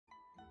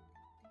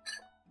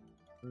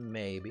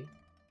Maybe.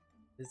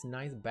 This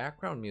nice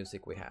background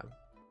music we have.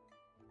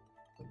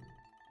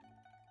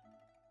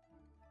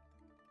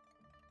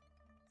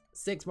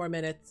 6 more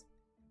minutes.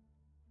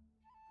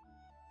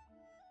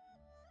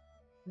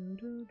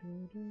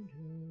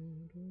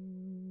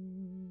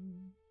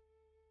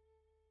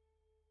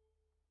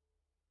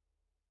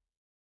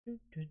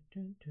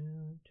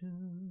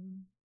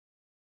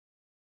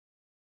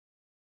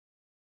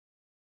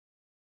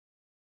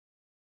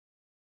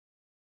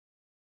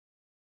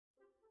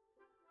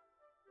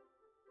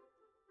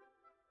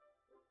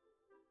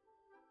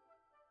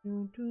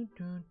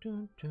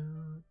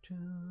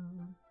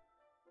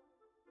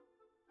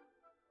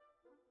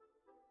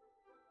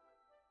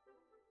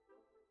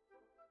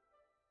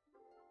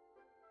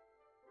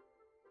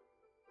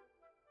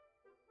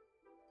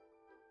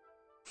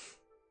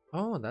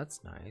 Oh,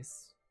 that's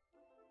nice.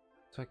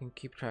 So I can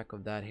keep track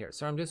of that here.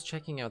 So I'm just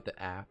checking out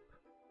the app.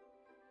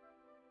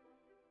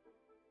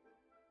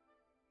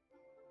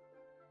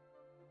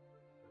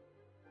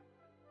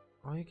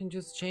 Oh, you can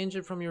just change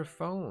it from your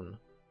phone.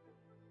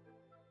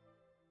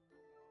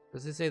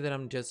 Does it say that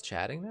I'm just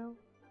chatting now?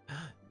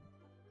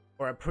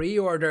 Or a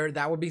pre-order,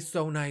 that would be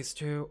so nice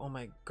too. Oh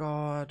my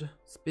god.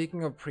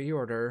 Speaking of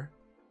pre-order,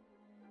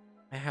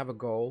 I have a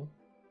goal.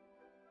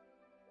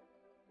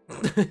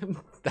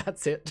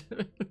 That's it.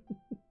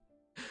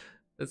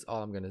 That's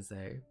all I'm gonna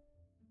say.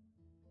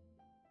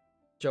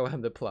 Show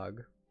him the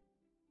plug.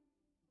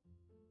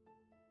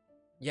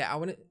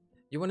 Yeah,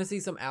 you wanna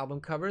see some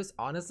album covers?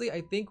 Honestly,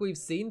 I think we've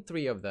seen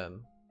 3 of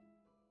them.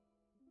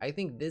 I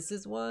think this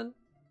is one.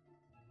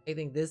 I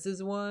think this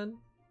is one.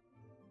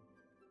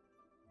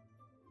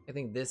 I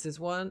think this is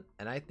one.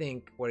 And I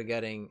think we're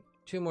getting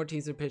 2 more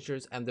teaser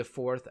pictures and the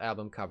 4th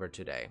album cover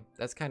today.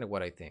 That's kind of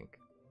what I think.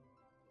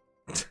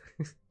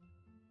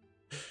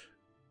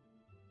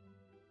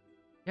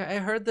 Yeah, I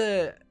heard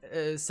the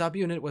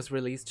subunit was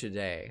released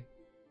today.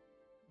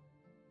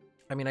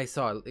 I mean, I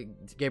saw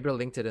it. Gabriel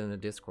linked it in the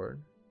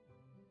Discord.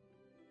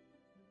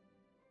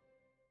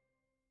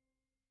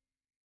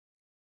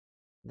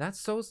 That's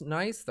so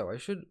nice, though. I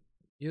should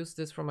use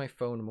this for my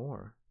phone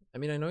more. I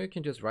mean, I know you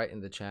can just write in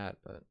the chat,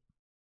 but...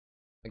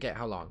 Okay,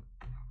 how long?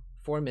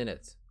 4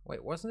 minutes.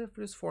 Wait, wasn't it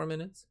for just 4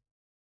 minutes?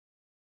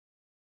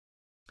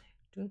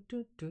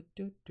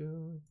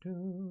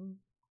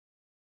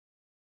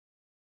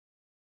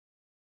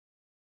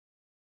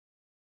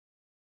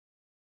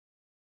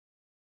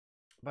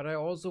 But I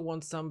also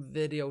want some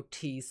video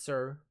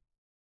teaser.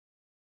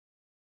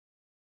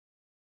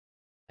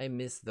 I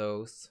miss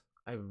those.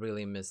 I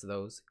really miss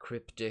those.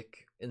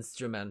 Cryptic,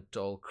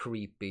 instrumental,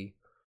 creepy,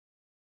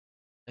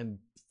 and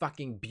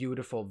fucking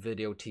beautiful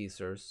video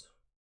teasers.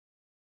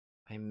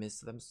 I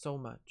miss them so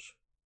much.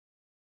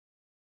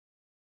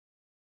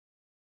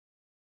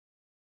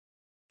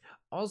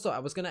 Also, I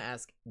was gonna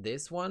ask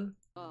this one.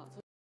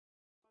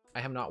 I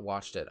have not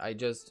watched it. I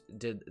just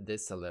did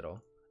this a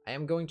little. I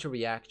am going to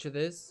react to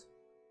this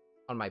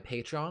on my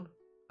Patreon.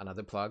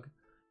 Another plug.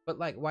 But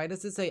like, why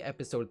does it say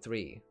episode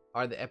 3?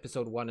 Are the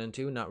episode 1 and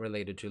 2 not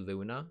related to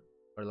Luna?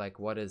 Or like,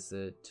 what is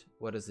it?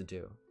 What does it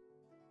do?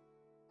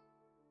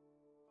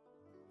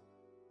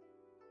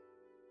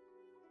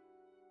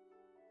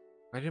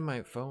 Why did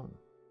my phone?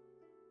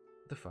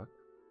 What the fuck?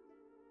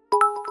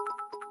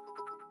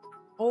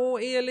 Oh,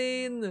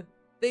 Elin!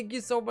 Thank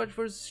you so much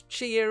for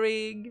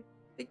cheering!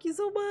 Thank you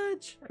so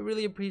much! I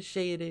really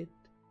appreciate it.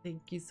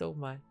 Thank you so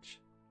much.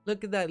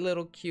 Look at that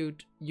little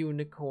cute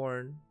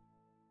unicorn.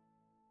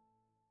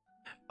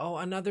 Oh,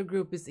 another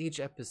group is each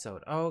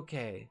episode.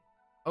 Okay.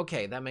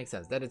 Okay, that makes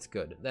sense. That is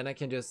good. Then I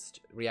can just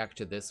react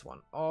to this one.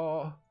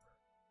 Oh.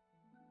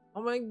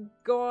 Oh my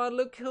god,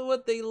 look at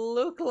what they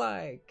look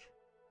like.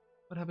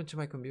 What happened to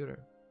my computer?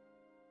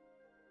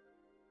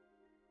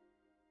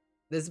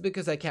 This is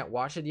because I can't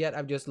watch it yet.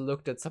 I've just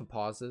looked at some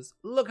pauses.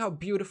 Look how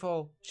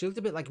beautiful. She looked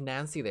a bit like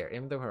Nancy there,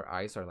 even though her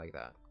eyes are like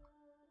that.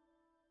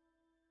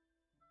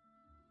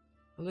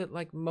 A little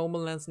like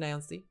Momoland's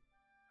Nancy.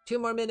 2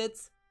 more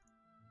minutes.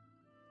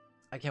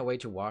 I can't wait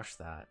to watch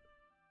that.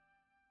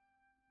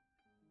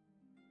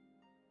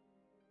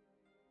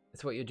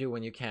 It's what you do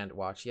when you can't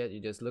watch yet. You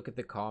just look at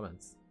the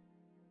comments.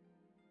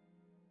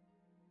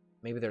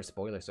 Maybe they're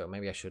spoilers, so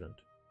maybe I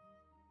shouldn't.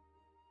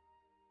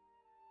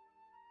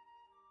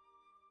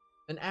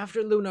 And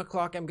after Luna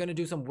Clock, I'm gonna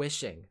do some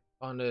wishing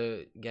on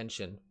the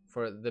Genshin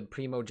for the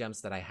primo gems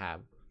that I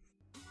have.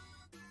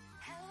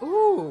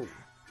 Ooh!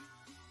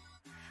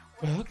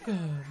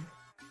 Welcome!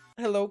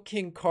 Hello,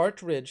 King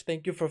Cartridge.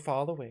 Thank you for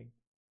following.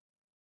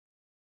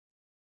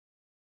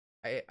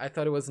 I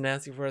thought it was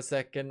Nancy for a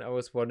second. I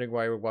was wondering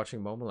why we're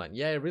watching Momoland.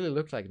 Yeah, it really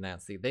looked like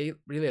Nancy. They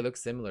really look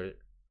similar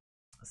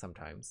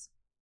sometimes.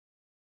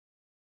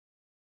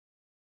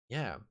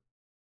 Yeah.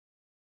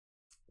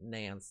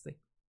 Nancy.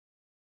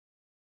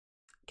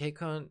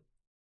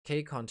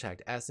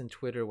 K-Contact asked in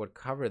Twitter what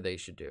cover they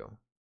should do.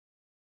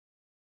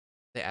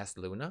 They asked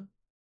Luna?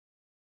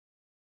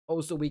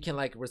 Oh, so we can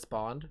like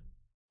respond?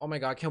 Oh my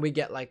god, can we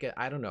get like a,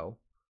 I don't know.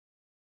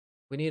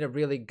 We need a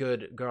really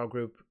good girl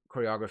group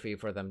choreography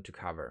for them to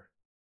cover.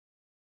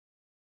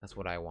 That's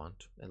what I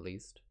want, at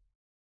least.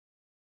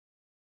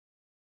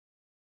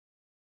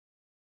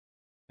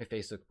 My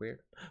face looked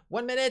weird.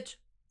 1 minute!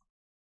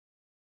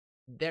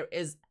 There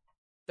is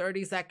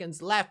 30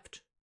 seconds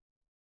left.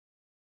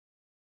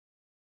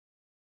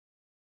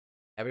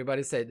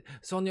 Everybody said,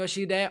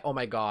 Sonyoshide? Oh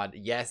my god,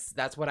 yes,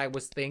 that's what I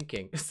was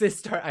thinking.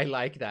 Sister, I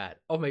like that.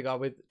 Oh my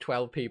god, with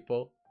 12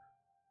 people.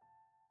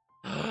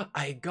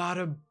 I got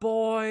a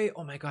boy.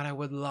 Oh my god, I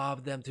would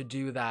love them to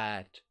do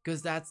that.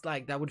 Because that's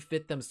like, that would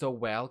fit them so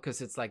well. Because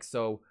it's like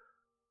so,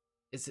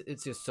 it's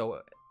just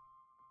so,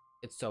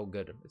 it's so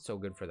good. It's so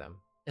good for them.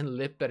 And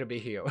Lip better be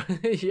here.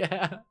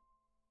 Yeah.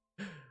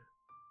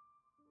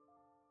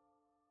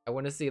 I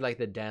want to see like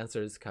the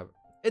dancers cover.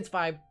 It's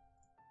 5.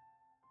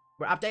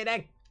 We're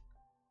updating.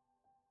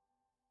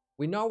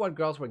 We know what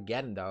girls we're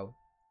getting though.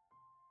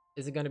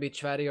 Is it going to be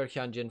Choerry or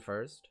HyunJin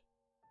first?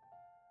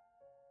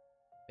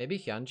 Maybe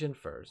HyunJin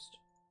first.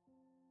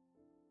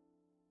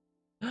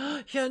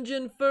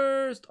 HyunJin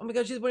first! Oh my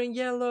god, she's wearing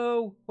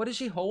yellow! What is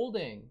she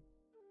holding?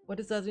 What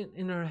is that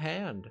in her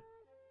hand?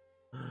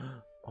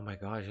 Oh my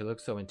god, she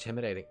looks so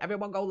intimidating.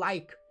 Everyone go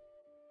like!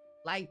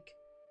 Like!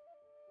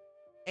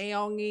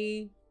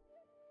 Aongi!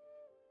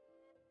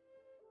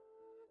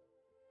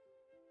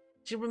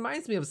 She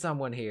reminds me of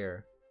someone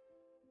here.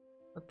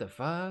 What the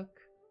fuck?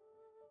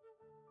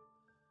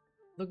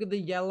 Look at the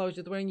yellow,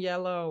 she's wearing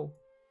yellow.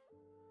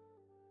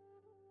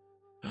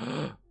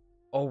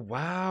 Oh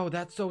wow,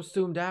 that's so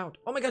zoomed out.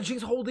 Oh my god,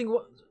 she's holding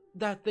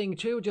that thing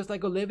too, just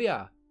like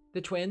Olivia.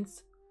 The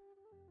twins.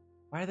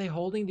 Why are they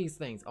holding these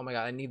things? Oh my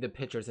god, I need the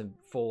pictures in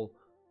full,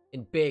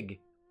 in big.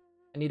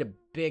 I need a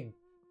big.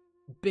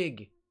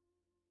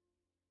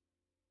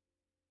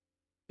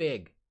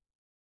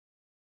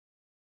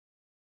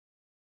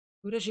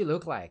 Who does she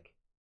look like?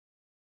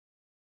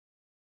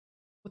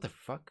 What the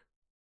fuck?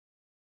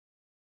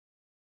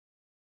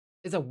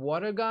 Is a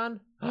water gun?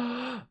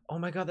 Oh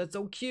my god, that's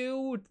so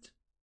cute.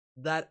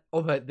 That,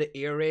 oh my, the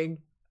earring.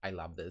 I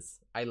love this.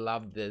 I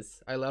love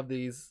this. I love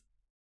these.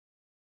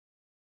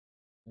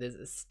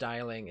 This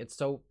styling. It's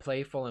so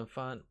playful and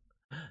fun.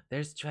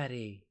 There's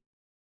Choerry.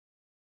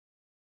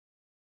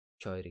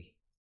 Choerry.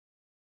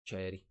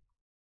 Choerry.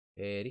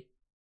 Choerry.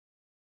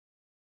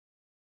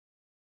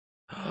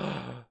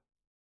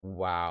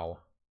 Wow.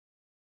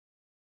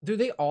 Do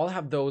they all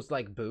have those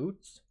like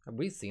boots? Have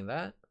we seen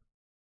that?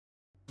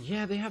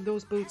 Yeah, they have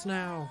those boots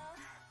now.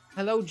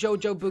 Hello,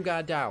 Jojo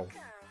Bugadao.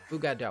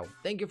 Bugadao.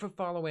 Thank you for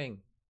following.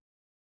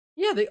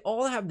 Yeah, they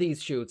all have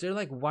these shoes. They're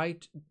like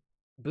white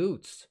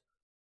boots.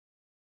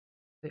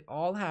 They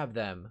all have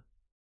them.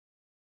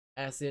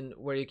 As in,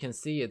 where you can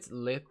see it's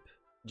Lip,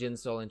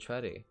 Jinsol, and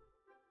Choerry.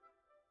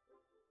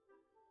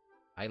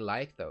 I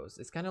like those.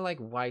 It's kind of like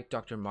white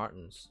Dr.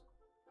 Martens.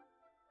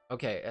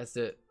 Okay, is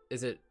it?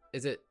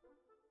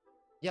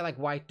 Yeah, like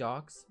white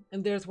dogs.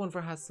 And there's one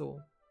for Hasul.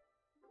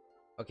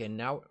 Okay,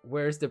 now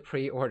where's the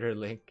pre-order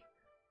link?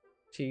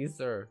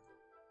 Teaser.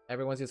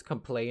 Everyone's just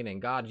complaining.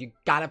 God, you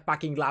gotta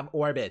fucking love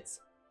orbits.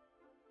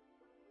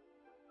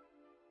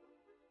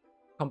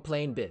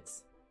 Complain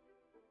bits.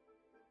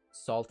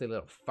 Salty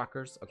little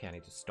fuckers. Okay, I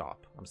need to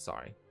stop. I'm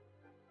sorry.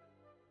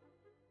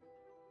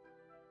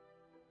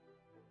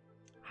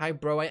 Hi,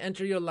 bro. I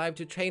enter your live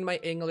to train my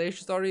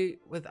English. Sorry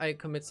if I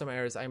commit some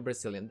errors. I'm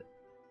Brazilian.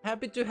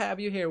 Happy to have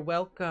you here.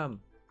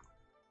 Welcome.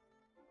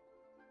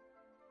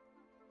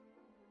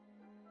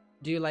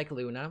 Do you like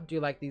Luna? Do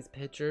you like these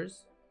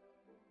pictures?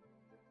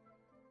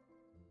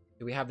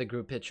 Do we have the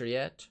group picture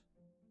yet?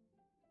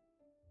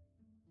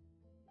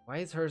 Why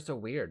is her so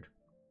weird?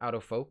 Out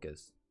of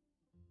focus.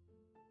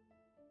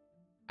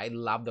 I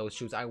love those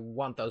shoes. I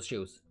want those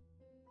shoes.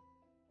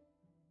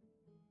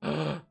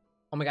 Oh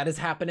my god, it's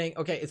happening.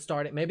 Okay, it's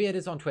starting. Maybe it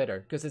is on Twitter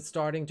because it's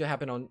starting to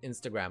happen on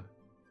Instagram.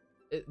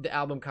 The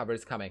album cover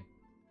is coming.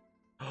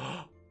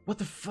 What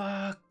the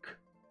fuck?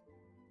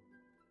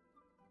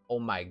 Oh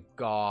my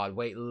god.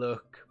 Wait,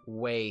 look.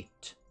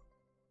 Wait.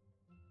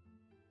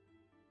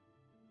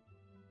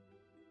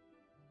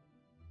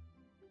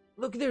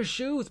 Look at their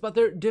shoes, but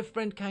they're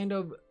different kind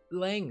of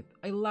length.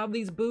 I love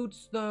these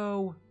boots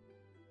though.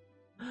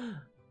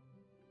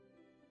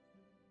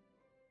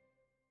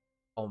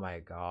 Oh my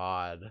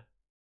god.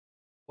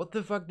 What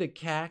the fuck?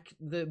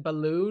 The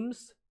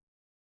balloons?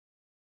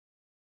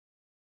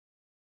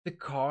 The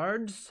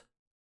cards?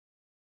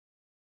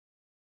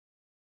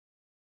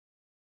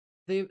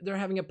 They're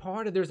having a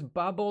party. There's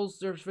bubbles.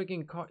 There's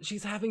freaking cards. She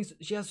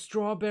has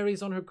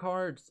strawberries on her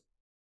cards.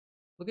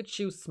 Look at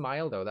Shu's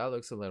smile though. That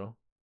looks a little.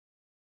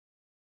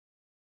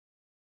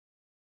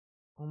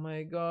 Oh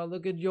my god,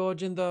 look at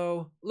HyunJin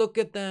though. Look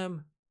at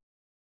them.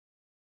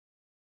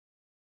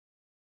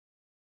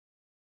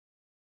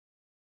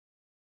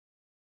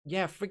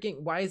 Yeah,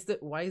 freaking why is the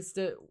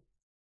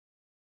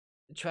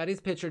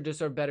Choerry's picture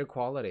deserve better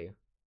quality?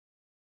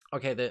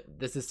 Okay,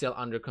 this is still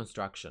under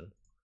construction.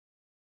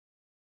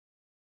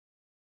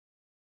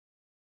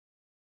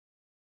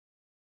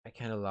 I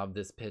kind of love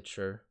this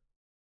picture.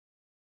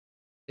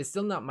 It's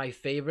still not my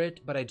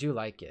favorite, but I do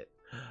like it.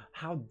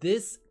 How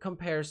this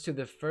compares to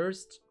the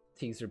first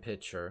teaser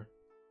picture.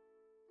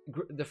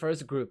 the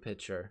first group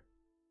picture.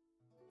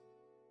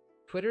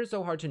 Twitter is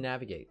so hard to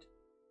navigate.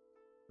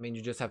 I mean,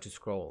 you just have to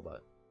scroll,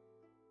 but...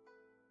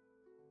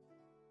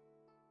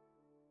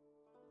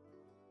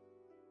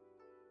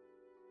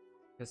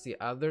 Because the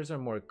others are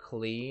more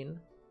clean.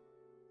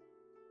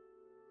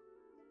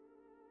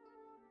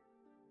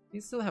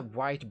 These still have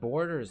white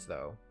borders,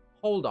 though.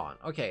 Hold on.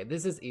 Okay,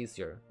 this is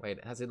easier.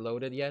 Wait, has it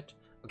loaded yet?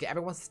 Okay,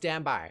 everyone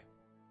stand by.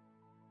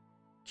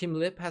 Kim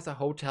Lip has a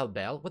hotel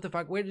bell? What the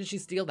fuck? Where did she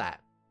steal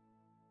that?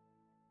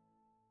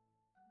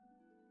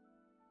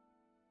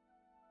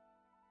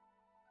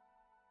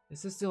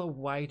 This is still a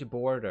white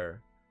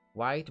border.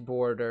 White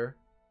border.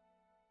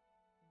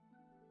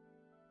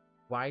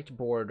 White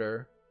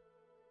border.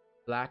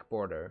 Black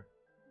border.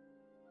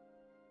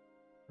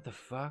 What the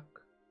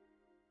fuck?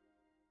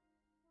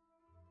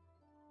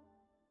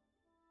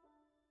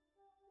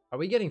 Are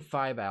we getting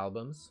 5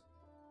 albums?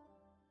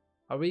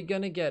 Are we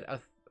gonna get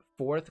a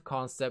 4th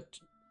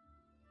concept?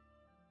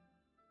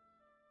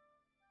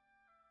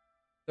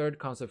 3rd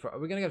concept? Are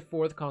we gonna get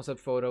 4th concept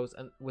photos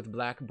and with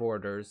black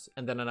borders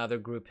and then another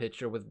group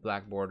picture with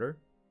black border?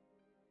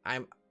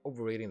 I'm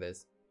overreading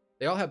this.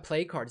 They all have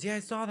play cards. Yeah, I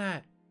saw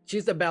that.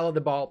 She's the belle of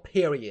the ball.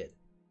 Period.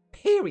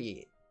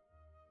 Period.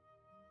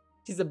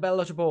 She's the belle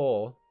of the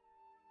ball.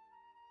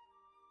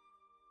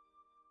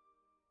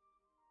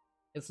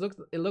 It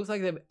looks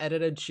like they've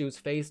edited Shu's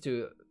face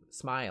to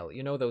smile.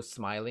 You know those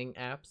smiling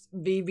apps?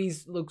 Vivi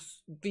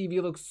looks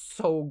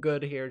so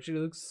good here. She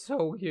looks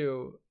so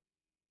cute.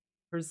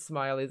 Her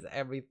smile is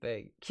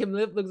everything. Kim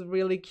Lip looks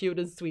really cute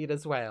and sweet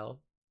as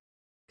well.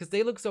 Because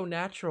they look so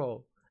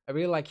natural. I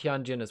really like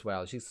HyunJin as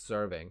well. She's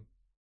serving.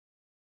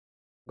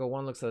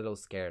 Go1 looks a little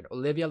scared.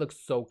 Olivia looks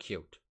so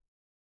cute.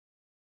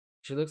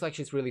 She looks like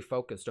she's really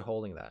focused to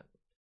holding that.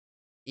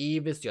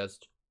 Eve is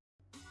just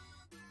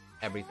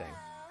everything.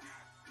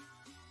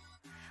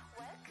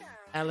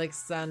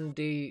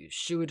 Alexander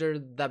Shooter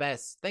the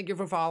best. Thank you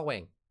for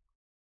following.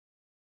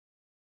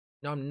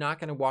 No, I'm not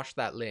going to watch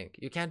that link.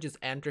 You can't just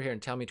enter here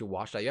and tell me to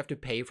watch that. You have to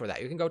pay for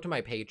that. You can go to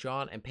my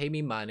Patreon and pay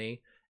me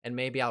money, and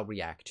maybe I'll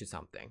react to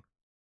something.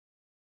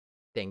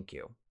 Thank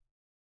you.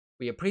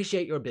 We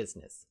appreciate your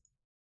business.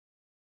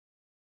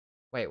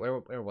 Wait,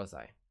 where was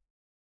I?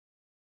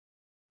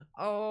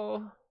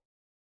 Oh.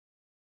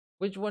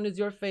 Which one is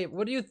your favorite?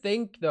 What do you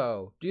think,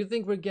 though? Do you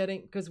think we're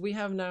getting... Because we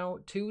have now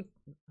 2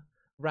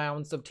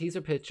 rounds of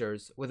teaser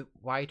pictures with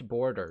white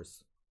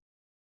borders.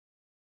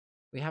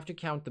 We have to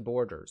count the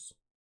borders.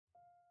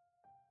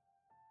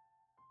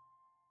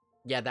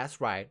 Yeah, that's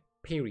right.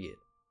 Period.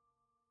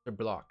 They're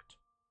blocked.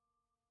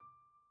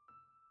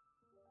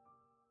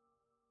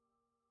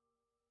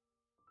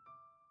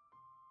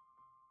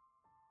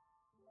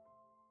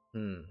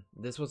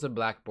 This was a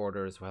black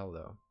border as well,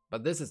 though.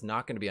 But this is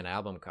not going to be an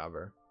album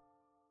cover.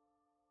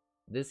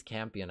 This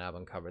can't be an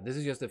album cover. This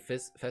is just a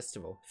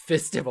festival.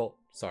 Festival!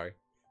 Sorry.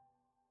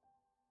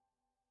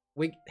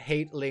 We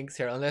hate links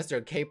here unless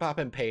they're K-pop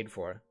and paid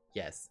for.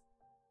 Yes.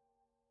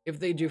 If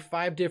they do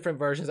 5 different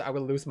versions, I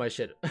will lose my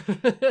shit.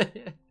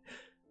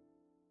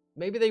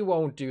 Maybe they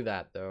won't do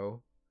that,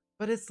 though.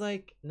 But it's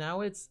like,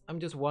 now it's... I'm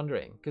just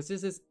wondering. Because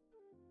this is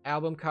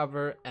album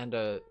cover and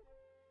a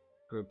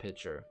group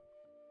picture.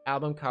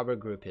 Album cover,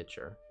 group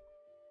picture.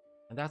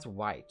 And that's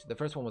white. The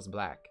first one was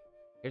black.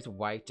 Here's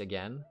white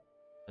again.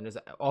 And there's...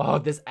 Oh,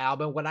 this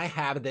album. When I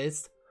have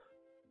this,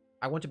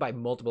 I want to buy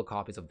multiple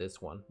copies of this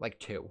one. Like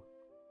 2.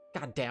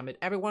 God damn it,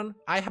 everyone.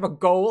 I have a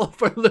goal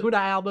for Luna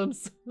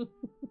albums.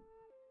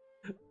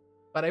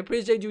 But I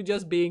appreciate you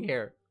just being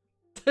here.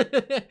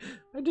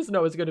 I just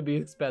know it's going to be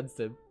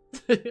expensive.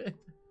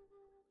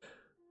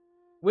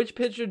 Which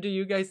picture do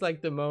you guys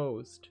like the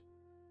most?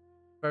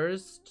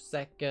 First,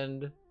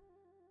 second,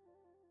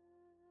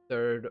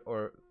 third,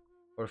 or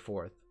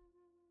 4th?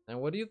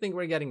 And what do you think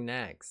we're getting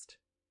next?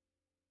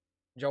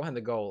 Johan the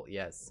goal,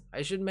 yes.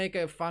 I should make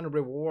a fun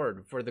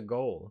reward for the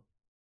goal.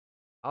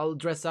 I'll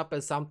dress up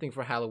as something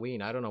for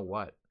Halloween. I don't know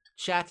what.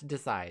 Chat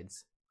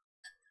decides.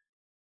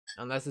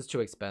 Unless it's too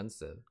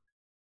expensive.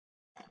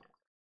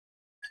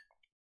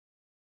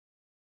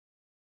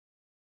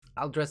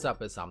 I'll dress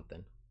up as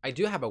something. I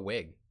do have a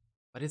wig,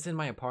 but it's in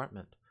my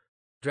apartment.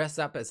 Dress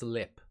up as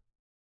Lip.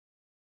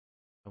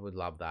 I would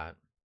love that.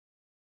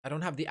 I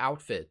don't have the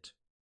outfit.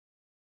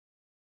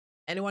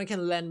 Anyone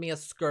can lend me a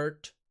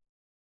skirt?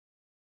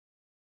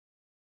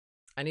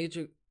 I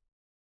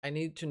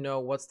need to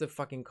know what's the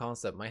fucking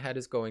concept. My head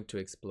is going to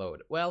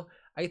explode. Well,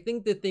 I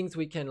think the things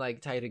we can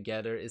like tie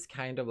together is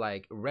kind of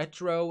like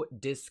retro,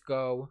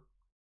 disco.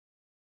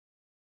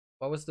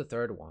 What was the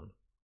 3rd one?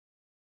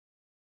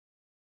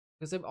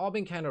 Because they've all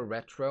been kind of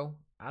retro.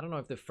 I don't know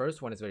if the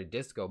first one is very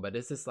disco, but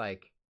this is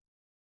like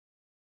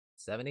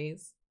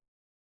 70s.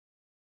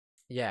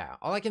 Yeah,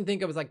 all I can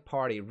think of is like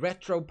party,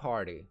 retro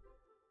party.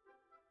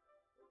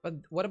 But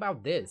what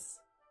about this?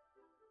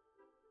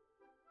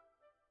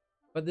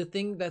 But the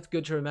thing that's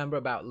good to remember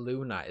about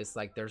Luna is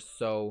like they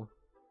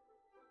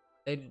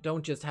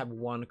don't just have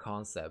one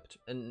concept.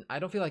 And I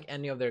don't feel like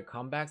any of their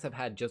comebacks have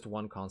had just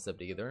one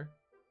concept either.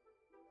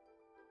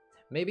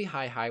 Maybe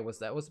Hi Hi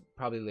was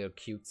probably a little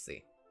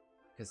cutesy.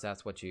 because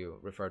that's what you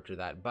refer to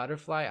that.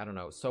 Butterfly, I don't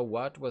know. So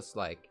what was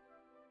like...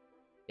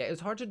 Yeah,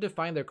 it's hard to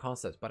define their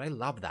concepts, but I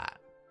love that.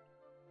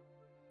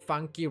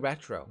 Funky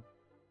retro.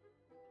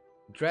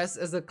 Dress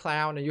as a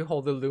clown and you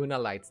hold the Luna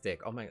light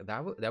stick. Oh my,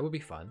 that would be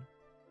fun.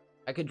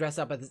 I could dress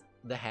up as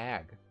the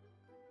hag.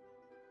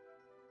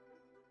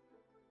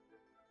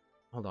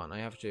 Hold on, I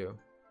have to...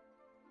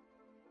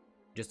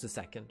 Just a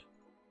second.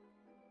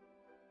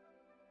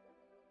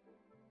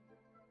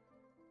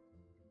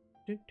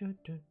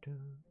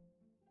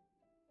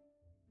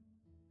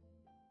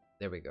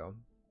 There we go.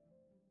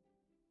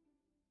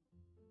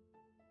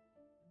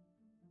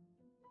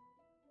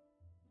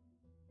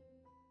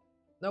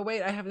 No,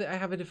 wait, I have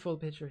the full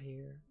picture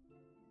here.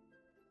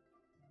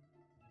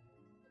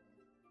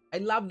 I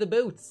love the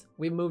boots.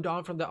 We moved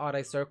on from the odd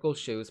eye circle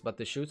shoes, but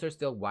the shoes are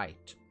still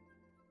white.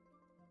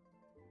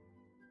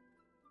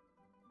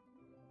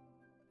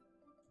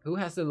 Who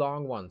has the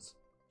long ones?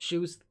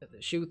 Shoe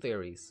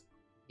theories.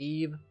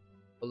 Eve,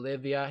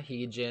 Olivia,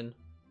 HyunJin,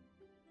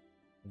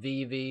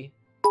 Vivi,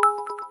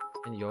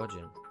 and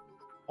HyunJin.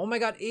 Oh my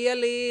god,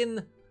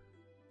 Eileen!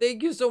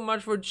 Thank you so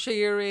much for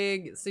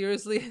cheering.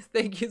 Seriously,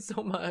 thank you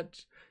so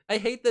much. I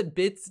hate that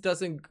bits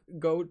doesn't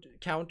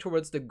count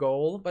towards the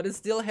goal, but it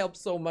still helps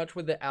so much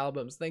with the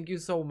albums. Thank you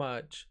so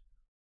much.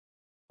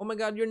 Oh my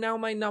god, you're now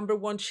my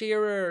 #1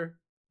 cheerer.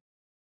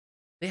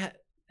 They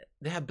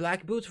have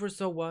black boots for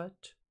so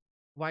what?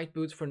 White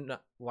boots for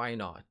why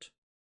not?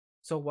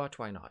 So what,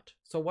 why not?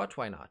 So what,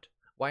 why not?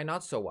 Why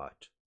not, so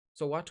what?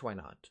 So what, why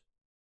not?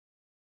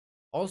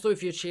 Also,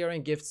 if you cheer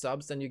and gift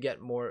subs, then you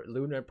get more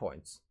lunar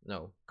points.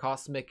 No,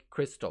 cosmic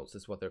crystals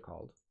is what they're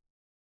called.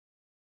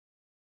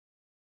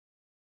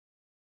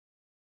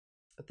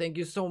 Thank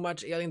you so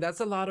much, Alien. That's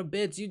a lot of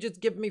bits. You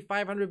just give me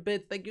 500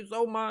 bits. Thank you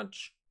so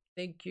much.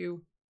 Thank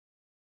you.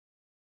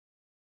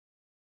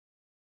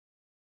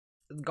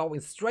 It's going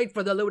straight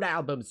for the Luna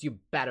albums. You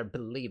better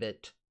believe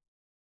it.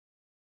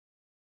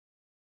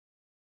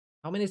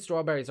 How many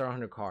strawberries are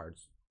on her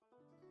cards?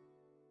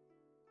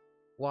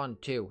 1,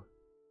 2,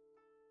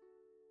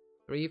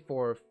 3,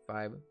 4,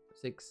 5,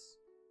 6.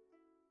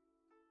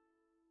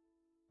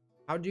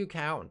 How do you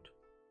count?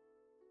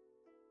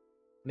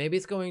 Maybe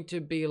it's going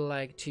to be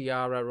like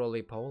Tiara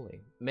Roly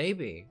Poly.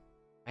 Maybe.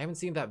 I haven't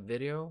seen that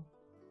video.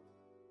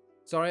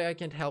 Sorry, I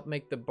can't help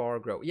make the bar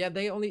grow. Yeah,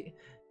 they only...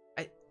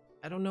 I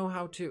don't know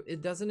how to...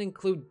 It doesn't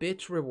include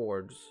bit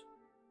rewards.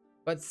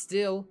 But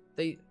still,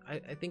 I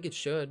think it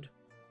should.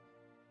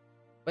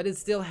 But it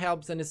still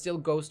helps and it still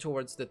goes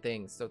towards the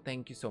things. So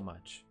thank you so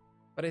much.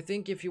 But I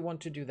think if you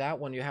want to do that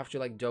one, you have to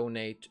like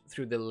donate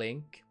through the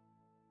link.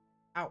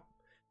 Ow.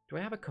 Do I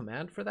have a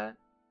command for that?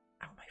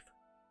 Ow, my foot.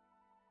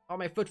 Oh,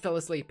 my foot fell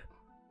asleep.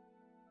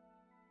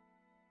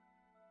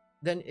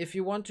 Then if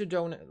you want to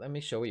donate, let me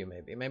show you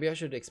maybe. Maybe I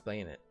should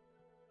explain it.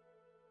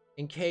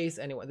 In case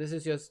anyone, this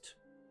is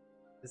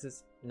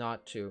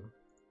not to.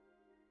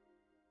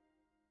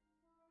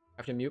 I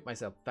have to mute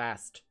myself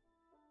fast.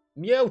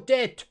 Mute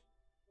it!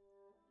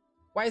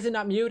 Why is it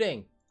not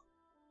muting?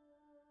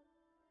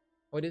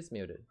 Oh, it is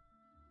muted.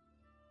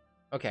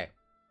 Okay.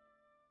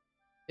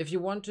 If you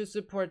want to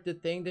support the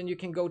thing, then you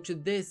can go to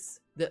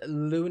this, the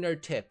lunar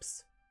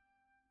tips.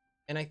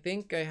 And I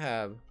think I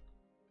have...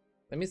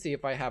 Let me see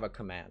if I have a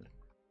command.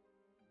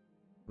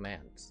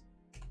 Commands.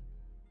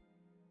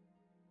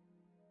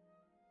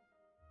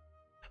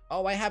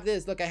 Oh, I have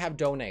this. Look, I have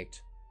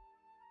donate.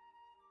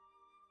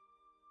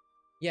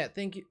 Yeah,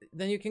 thank you.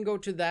 Then you can go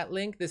to that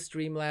link, the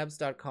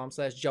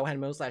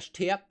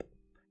streamlabs.com/johanmo/tip.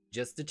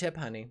 Just the tip,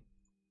 honey.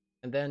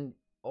 And then,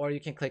 or you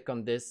can click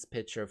on this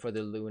picture for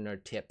the lunar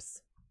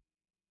tips.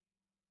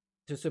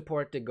 To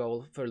support the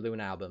goal for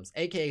Luna albums,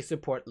 aka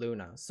support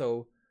Luna.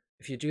 So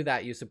if you do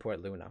that, you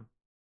support Luna.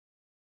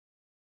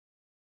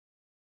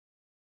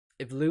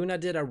 If Luna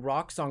did a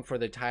rock song for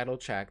the title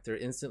track, they're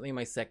instantly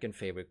my second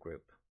favorite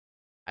group.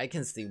 I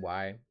can see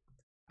why.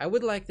 I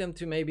would like them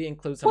to maybe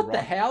include some rock. What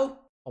the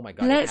hell? Oh my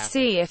god. Let's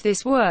see if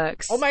this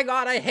works. Oh my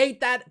god, I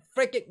hate that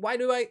freaking... Why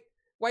do I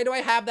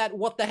have that?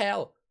 What the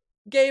hell?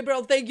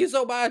 Gabriel, thank you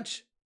so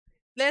much.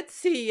 Let's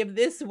see if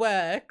this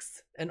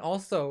works. And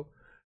also,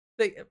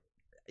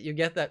 you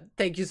get that?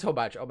 Thank you so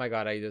much. Oh my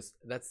god,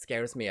 that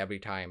scares me every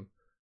time.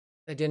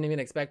 I didn't even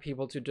expect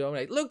people to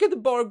donate. Look at the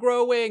bar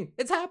growing.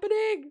 It's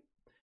happening.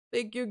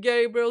 Thank you,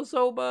 Gabriel,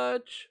 so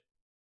much.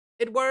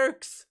 It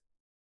works.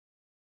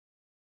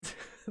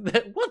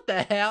 What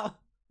the hell?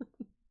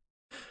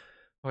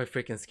 Oh, it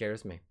freaking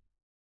scares me.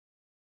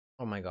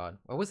 Oh my god.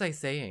 What was I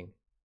saying?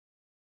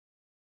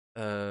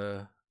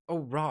 Oh,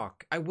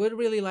 rock. I would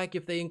really like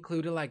if they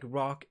included like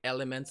rock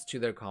elements to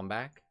their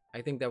comeback.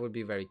 I think that would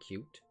be very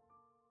cute.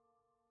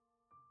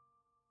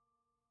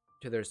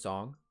 To their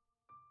song.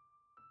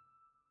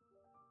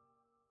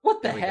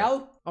 What the hell?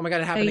 Go. Oh my god,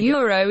 it happened again.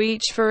 €1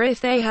 each for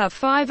if they have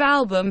 5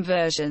 album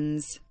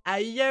versions.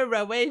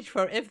 €1 each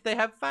for if they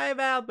have 5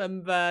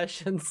 album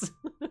versions.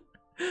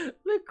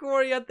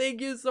 Licoria, thank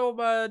you so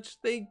much.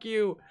 Thank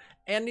you.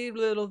 Any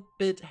little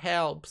bit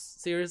helps.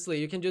 Seriously,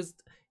 you can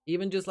just,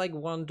 even just like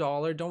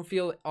 $1. Don't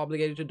feel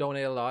obligated to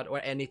donate a lot or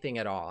anything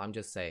at all. I'm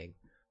just saying.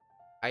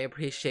 I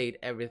appreciate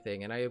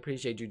everything, and I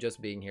appreciate you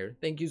just being here.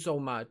 Thank you so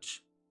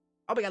much.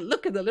 Oh my god,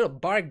 look at the little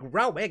bar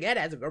growing. It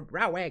is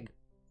growing.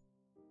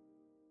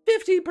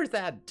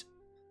 15%.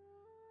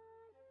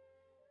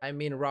 I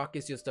mean, rock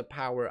is just a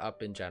power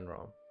up in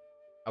general.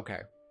 Okay.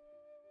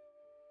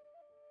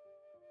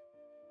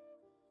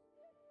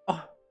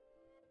 Oh.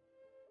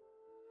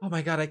 Oh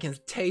my god, I can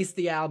taste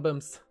the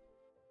albums.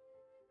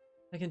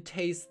 I can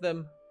taste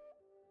them.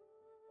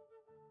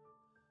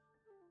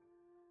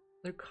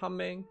 They're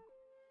coming.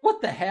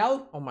 What the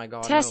hell? Oh my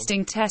god,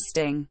 Testing, no.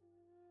 testing.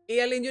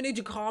 Alien, you need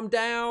to calm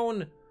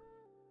down.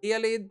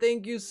 Alien,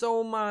 thank you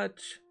so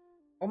much.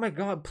 Oh my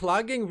god,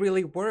 plugging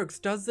really works,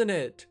 doesn't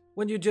it?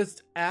 When you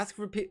just ask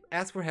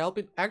for help,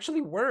 it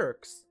actually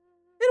works.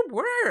 It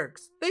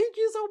works. Thank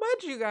you so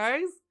much, you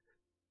guys.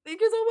 Thank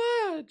you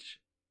so much.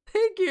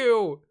 Thank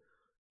you.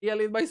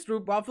 Alien, my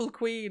Stroop Waffle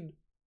Queen.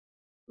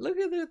 Look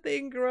at the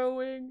thing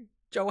growing.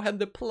 Johan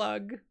the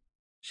plug.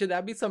 Should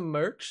that be some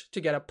merch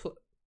to get a plug?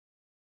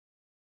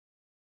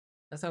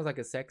 That sounds like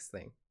a sex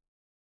thing.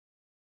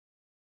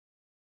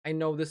 I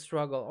know the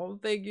struggle. Oh,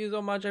 thank you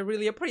so much. I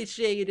really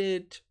appreciate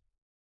it.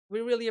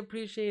 We really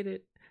appreciate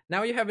it.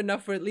 Now you have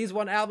enough for at least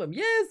one album.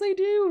 Yes, I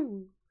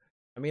do.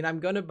 I mean, I'm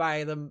gonna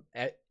buy them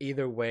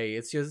either way.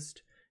 It's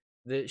just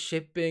the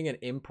shipping and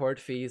import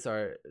fees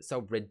are so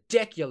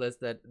ridiculous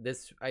that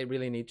I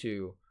really need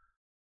to.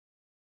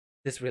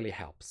 This really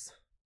helps.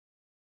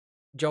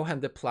 Johan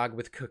the plug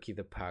with Cookie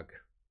the pug.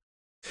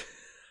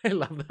 I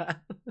love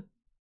that.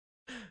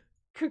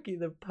 Cookie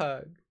the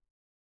pug.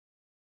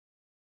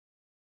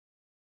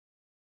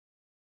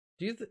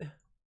 Do you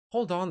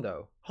hold on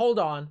though? Hold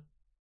on.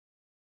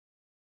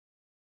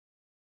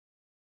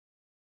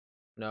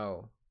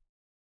 No.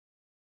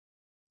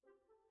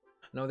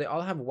 No, they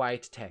all have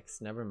white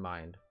text. Never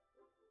mind.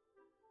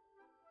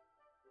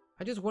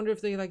 I just wonder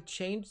if they like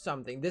changed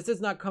something. This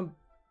is not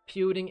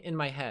computing in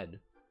my head.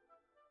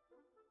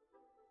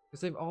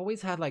 Because they've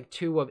always had like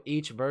 2 of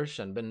each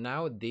version, but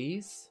now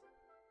these,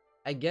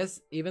 I guess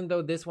even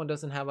though this one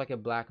doesn't have like a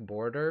black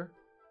border,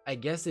 I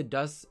guess it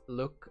does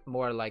look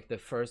more like the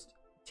first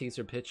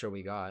teaser picture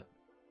we got.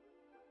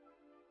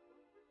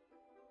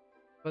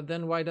 But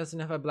then why doesn't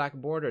it have a black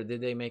border? Did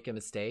they make a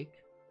mistake?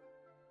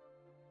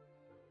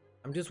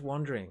 I'm just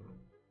wondering.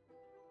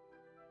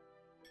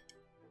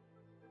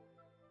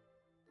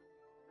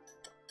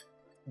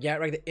 Yeah,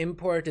 right, the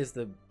import is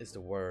the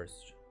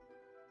worst.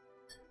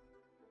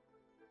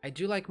 I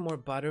do like more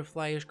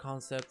butterfly-ish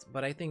concepts,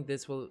 but I think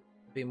this will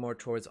be more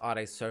towards odd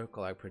eye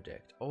circle, I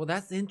predict. Oh,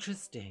 that's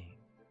interesting.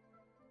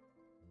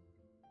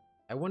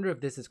 I wonder if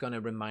this is going to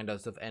remind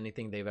us of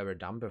anything they've ever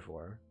done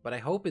before. But I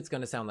hope it's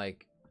going to sound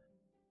like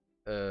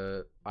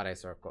odd eye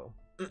circle.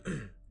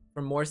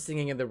 For more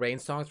singing in the rain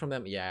songs from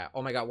them, yeah.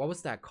 Oh my god, what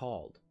was that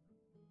called?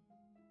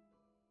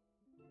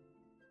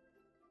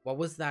 What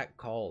was that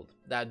called?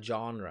 That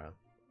genre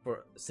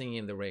for singing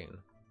in the rain.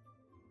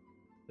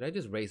 Did I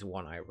just raise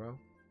one eyebrow?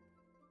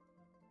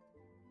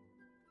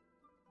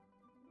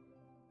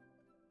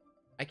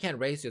 I can't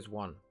raise just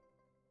one.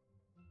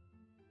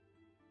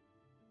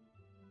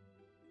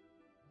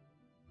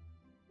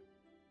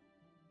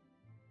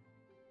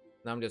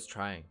 Now I'm just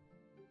trying.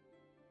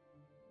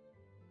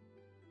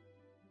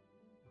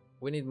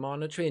 We need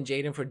Monotree and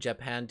Jaden for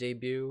Japan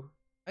debut.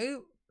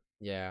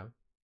 Yeah.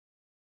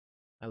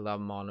 I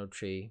love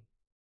Monotree.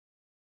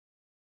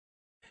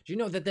 Do you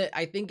know that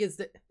I think it's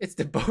the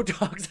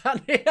Botox,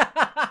 honey?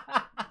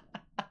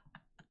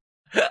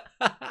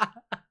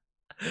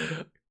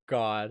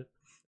 God.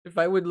 If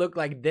I would look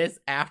like this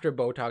after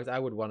Botox, I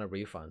would want a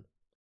refund.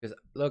 Because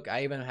look,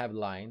 I even have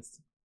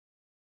lines.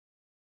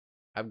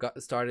 I've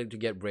started to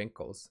get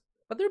wrinkles.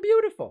 But they're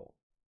beautiful.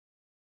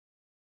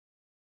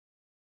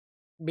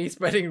 Me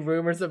spreading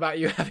rumors about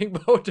you having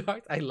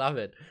Botox. I love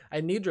it. I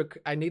need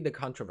the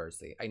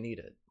controversy. I need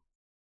it.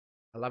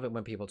 I love it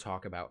when people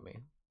talk about me.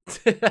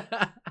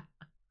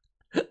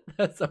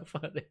 That's so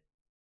funny.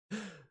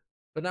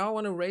 But now I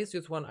want to raise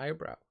just one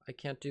eyebrow. I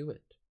can't do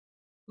it.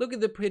 Look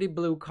at the pretty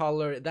blue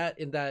color in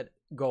that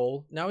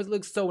goal. Now it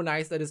looks so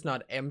nice that it's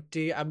not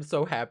empty. I'm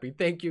so happy.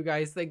 Thank you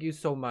guys. Thank you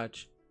so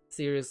much.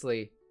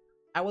 Seriously.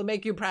 I will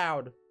make you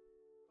proud.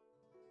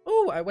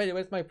 Oh, wait,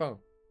 where's my phone?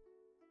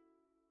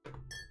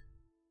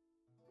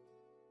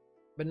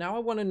 But now I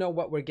want to know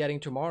what we're getting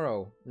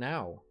tomorrow.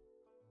 Now.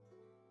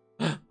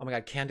 Oh my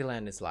god,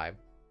 Candyland is live.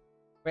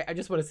 Wait, I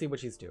just want to see what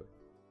she's doing.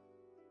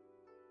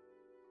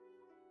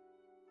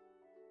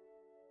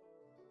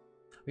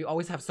 We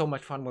always have so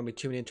much fun when we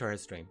tune into her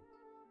stream.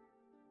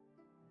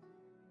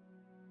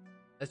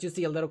 Let's just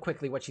see a little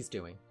quickly what she's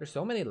doing. There's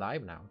so many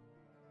live now.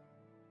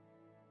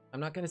 I'm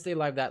not going to stay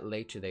live that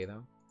late today,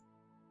 though.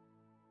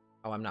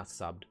 Oh, I'm not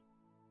subbed.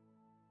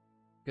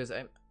 Because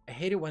I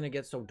hate it when it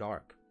gets so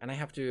dark. And I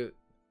have to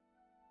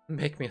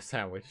make me a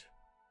sandwich.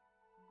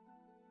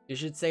 You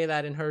should say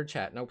that in her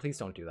chat. No, please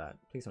don't do that.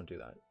 Please don't do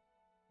that.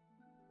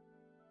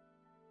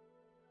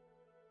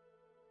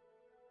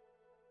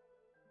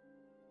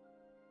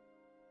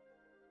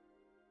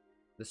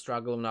 The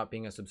struggle of not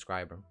being a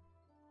subscriber.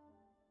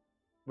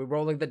 We're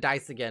rolling the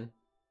dice again.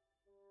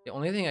 The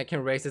only thing I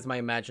can raise is my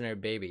imaginary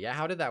baby. Yeah,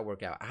 how did that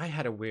work out? I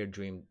had a weird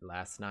dream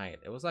last night.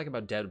 It was like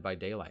about Dead by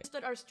Daylight.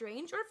 That are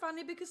strange or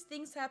funny because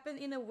things happen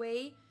in a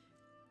way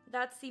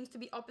that seems to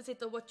be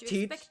opposite of what you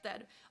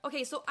expected.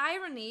 Okay, so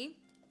irony.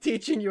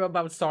 Teaching you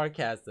about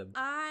sarcasm.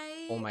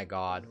 Oh my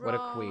god, what a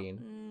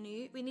queen.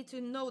 We need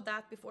to know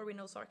that before we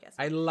know sarcasm.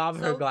 I love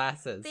her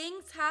glasses.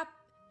 Things happen.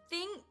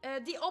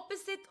 The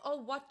opposite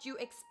of what you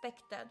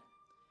expected.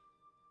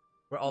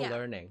 We're all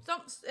learning.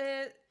 So,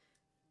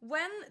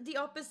 when the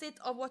opposite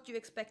of what you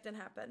expected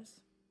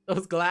happens.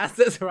 Those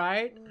glasses,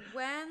 right?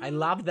 When I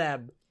love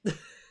them.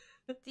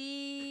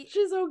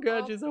 She's so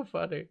good. She's so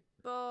funny.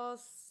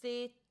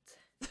 Opposite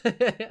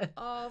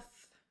of.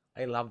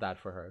 I love that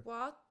for her.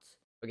 What?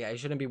 Okay, I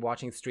shouldn't be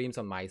watching streams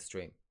on my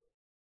stream.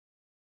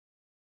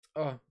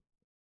 Oh,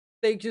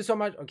 thank you so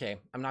much. Okay,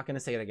 I'm not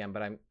gonna say it again,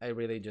 but I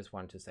really just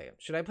want to say it.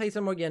 Should I play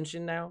some more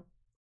Genshin now?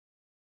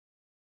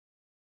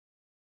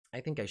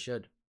 I think I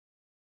should.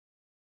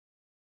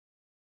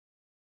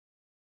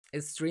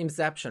 It's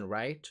Streamception,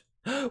 right?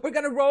 We're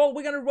gonna roll!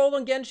 We're gonna roll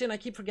on Genshin! I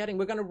keep forgetting.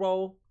 We're gonna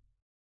roll.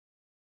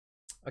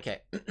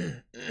 Okay.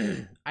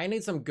 I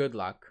need some good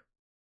luck.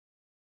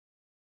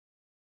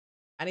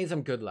 I need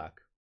some good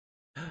luck.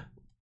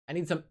 I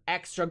need some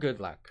extra good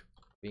luck.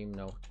 Dream,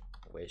 no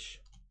wish.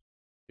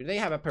 Do they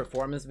have a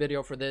performance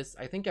video for this?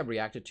 I think I've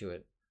reacted to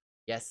it.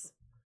 Yes.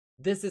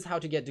 This is how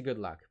to get to good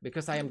luck.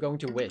 Because I am going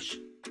to wish.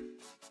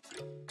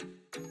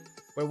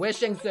 We're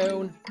wishing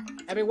soon.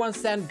 Everyone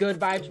send good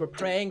vibes. We're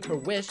praying for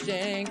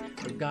wishing.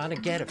 We're gonna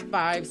get a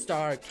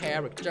 5-star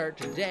character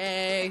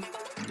today.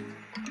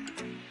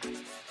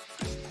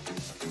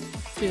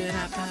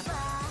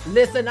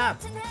 Listen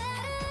up.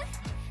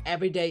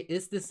 Every day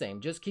is the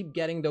same. Just keep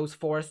getting those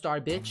 4-star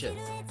bitches.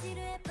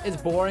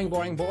 It's boring,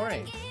 boring,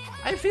 boring.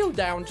 I feel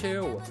down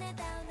too.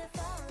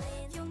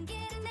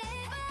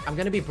 I'm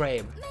gonna be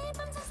brave.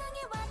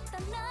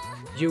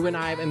 You and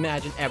I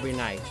imagine every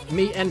night.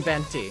 Me and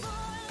Venti.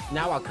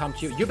 Now I'll come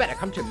to you. You better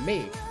come to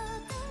me.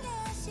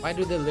 Why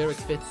do the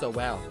lyrics fit so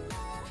well?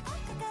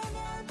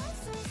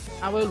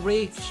 I will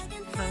reach.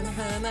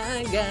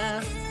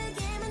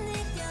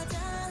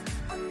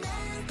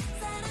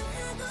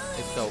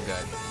 It's so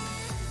good.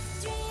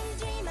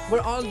 We're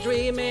all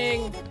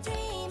dreaming.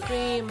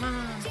 Dream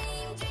on.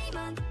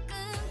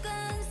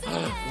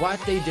 What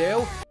they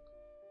do?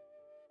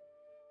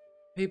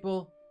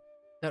 People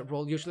that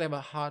roll usually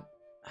have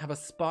a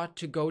spot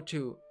to go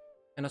to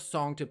and a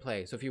song to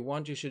play. So if you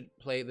want, you should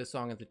play the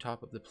song at the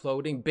top of the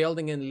floating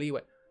building in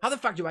Leeway. How the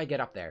fuck do I get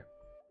up there?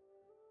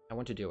 I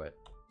want to do it.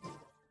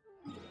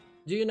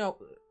 Do you know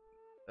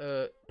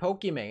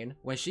Pokimane,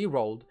 when she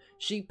rolled,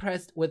 she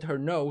pressed with her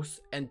nose,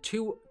 and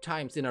 2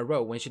 times in a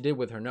row when she did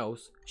with her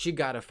nose, she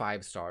got a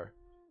 5-star.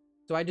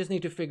 So I just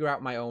need to figure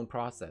out my own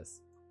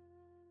process.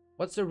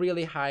 What's a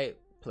really high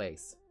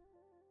place?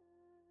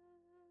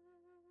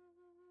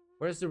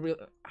 Where's the real...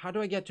 How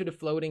do I get to the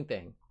floating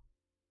thing?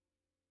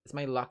 Is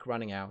my luck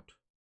running out?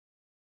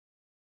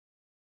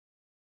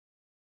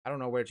 I don't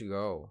know where to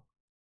go.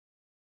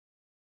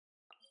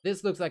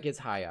 This looks like it's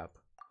high up.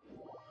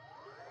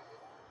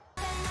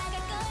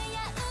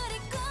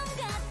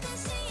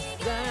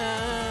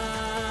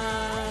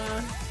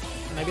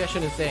 Maybe I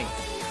shouldn't sing.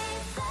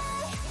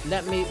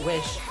 Let me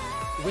wish.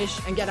 Wish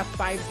and get a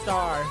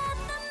 5-star.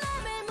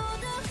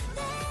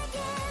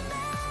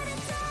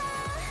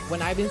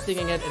 When I've been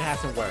singing it, it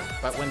hasn't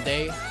worked. But when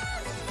they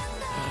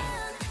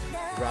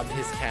rubbed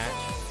his cat,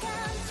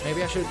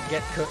 maybe I should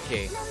get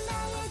Keqing.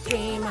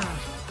 Dream on.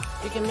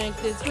 You can make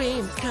these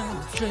dreams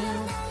come true.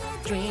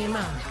 Dream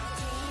on.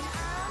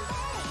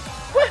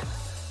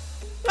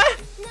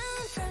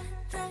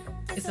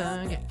 It's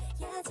okay.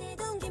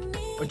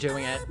 We're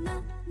doing it.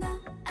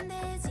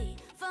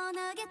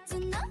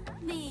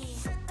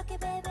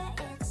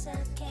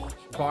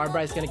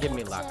 Barbara is gonna give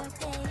me luck.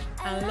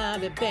 I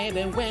love it,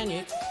 baby, when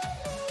you...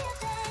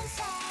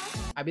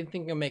 I've been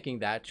thinking of making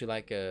that to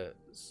like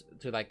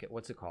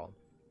what's it called?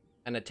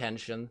 An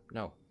attention?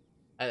 No.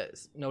 A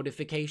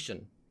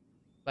notification.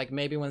 Like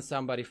maybe when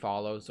somebody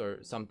follows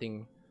or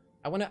something.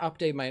 I want to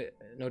update my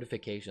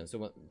notifications,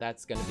 so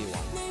that's gonna be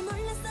one.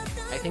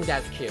 I think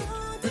that's cute.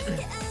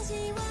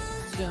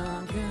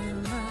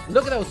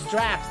 Look at those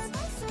straps!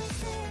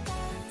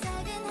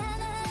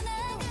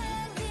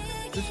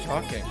 Who's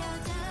talking?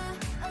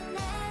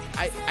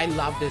 I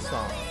love this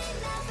song.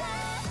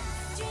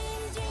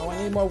 Oh,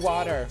 I need more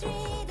water.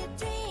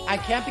 I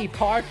can't be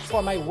parched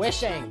for my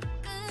wishing.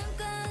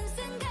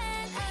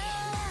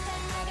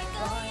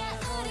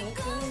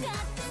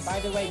 By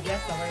the way,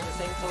 yes, I'm wearing the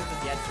same clothes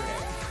as yesterday.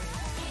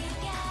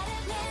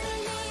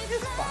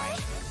 It's fine.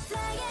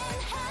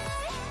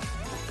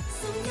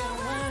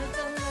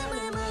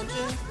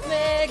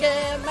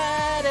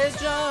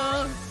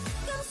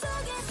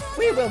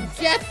 We will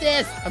get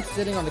this! I'm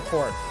sitting on the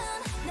court.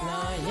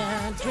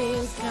 My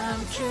dreams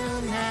come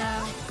true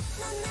now.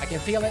 I can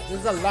feel it.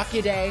 This is a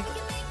lucky day.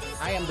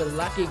 I am the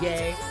lucky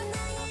gay.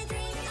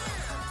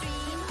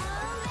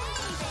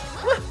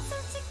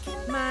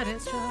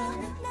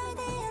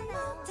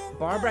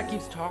 Barbara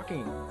keeps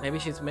talking. Maybe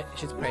she's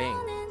praying.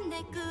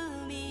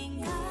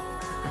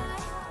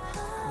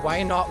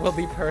 Why not will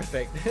be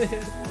perfect.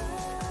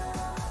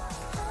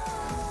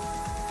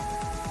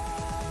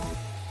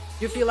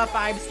 You feel a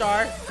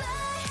 5-star?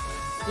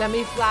 Let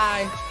me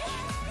fly.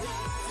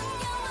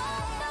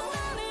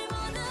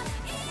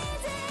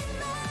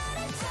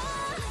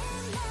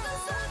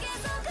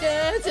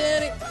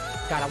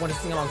 God, I want to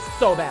sing along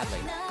so badly.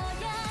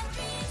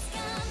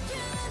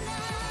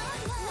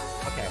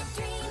 Okay.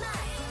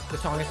 The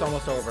song is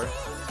almost over.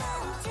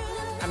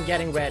 I'm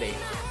getting ready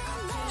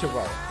to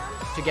roll.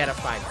 To get a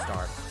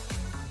 5-star.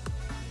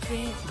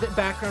 The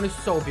background is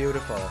so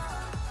beautiful.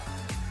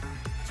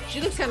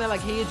 She looks kind of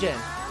like HyunJin.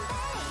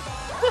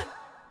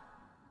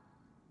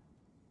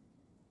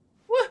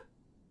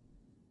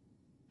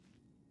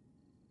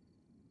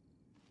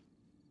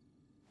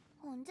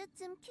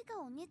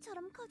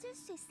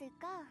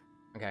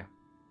 Okay.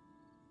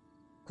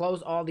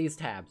 Close all these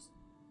tabs.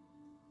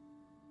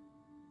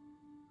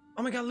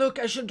 Oh my god, look,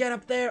 I should get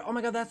up there. Oh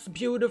my god, that's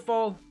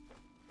beautiful.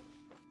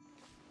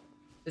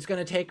 It's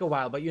gonna take a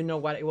while, but you know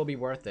what? It will be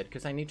worth it,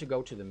 because I need to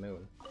go to the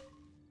moon.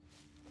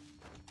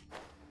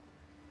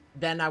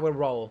 Then I will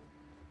roll.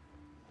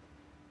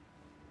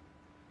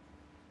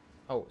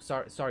 Oh,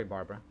 sorry,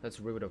 Barbara. That's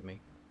rude of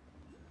me.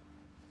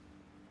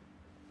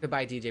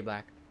 Goodbye, DJ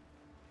Black.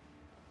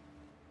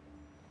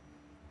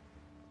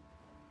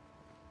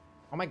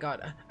 Oh my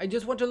god, I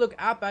just want to look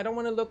up. I don't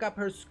want to look up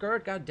her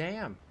skirt, god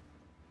damn.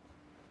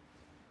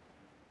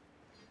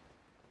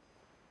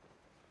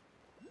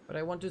 But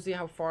I want to see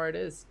how far it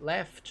is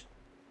left.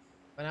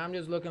 But I'm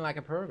just looking like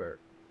a pervert.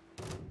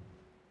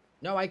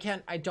 No, I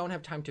can't. I don't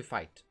have time to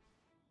fight.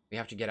 We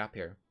have to get up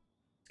here.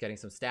 It's getting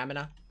some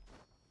stamina.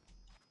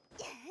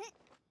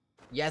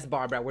 Yes,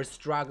 Barbara, we're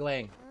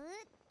struggling.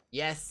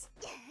 Yes.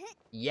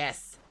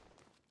 Yes.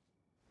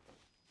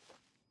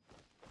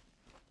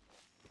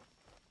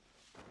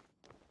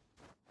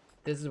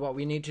 This is what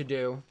we need to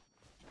do.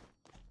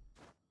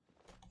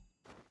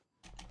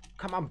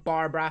 Come on,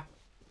 Barbara.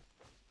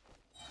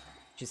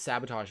 She's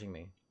sabotaging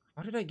me.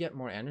 How did I get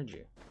more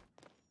energy?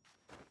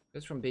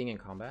 Just from being in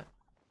combat?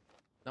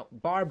 No,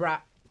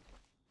 Barbara.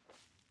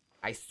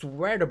 I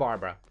swear to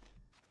Barbara.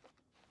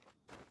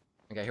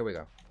 Okay, here we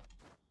go.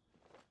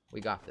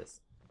 We got this.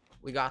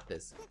 We got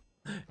this.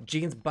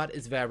 Jean's butt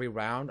is very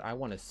round. I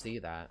want to see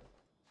that.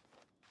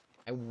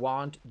 I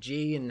want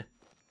Jean.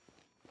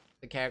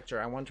 The character.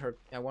 I want her.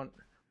 I want...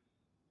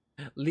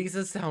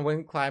 Lisa's sound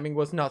when climbing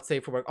was not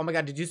safe for work. Oh my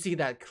god, did you see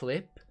that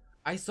clip?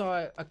 I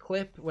saw a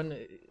clip when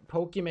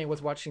Pokemon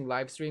was watching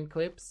live stream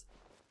clips.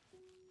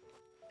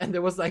 And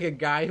there was like a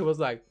guy who was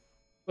like,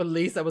 well,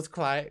 Lisa was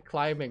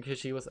climbing because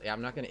she was, yeah,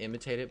 I'm not going to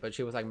imitate it, but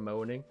she was like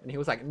moaning. And he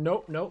was like,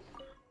 nope, nope.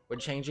 We're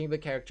changing the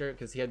character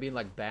because he had been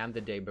like banned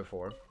the day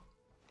before.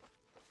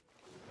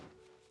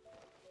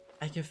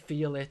 I can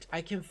feel it.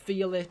 I can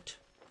feel it.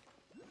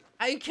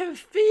 I can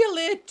feel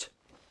it.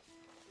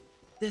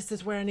 This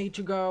is where I need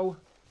to go.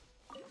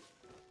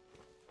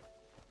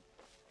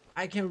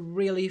 I can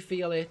really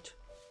feel it.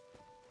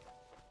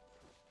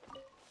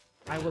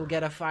 I will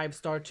get a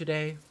 5-star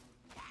today.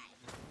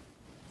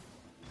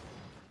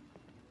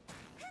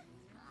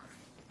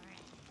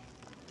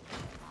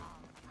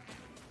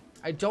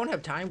 I don't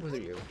have time for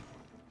you.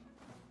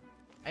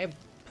 I have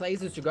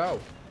places to go.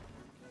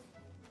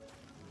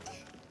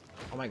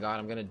 Oh my god,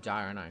 I'm gonna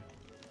die, aren't I?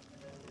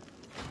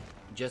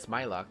 Just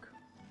my luck.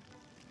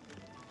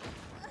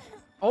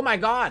 Oh my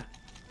god!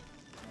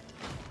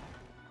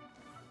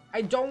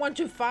 I don't want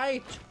to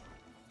fight!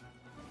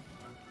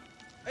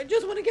 I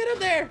just want to get up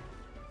there!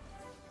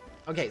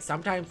 Okay,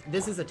 sometimes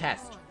this is a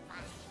test.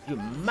 You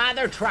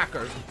mother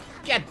truckers!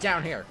 Get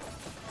down here!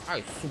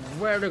 I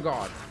swear to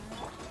god.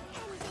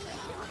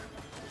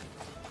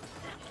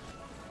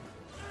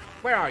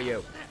 Where are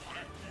you?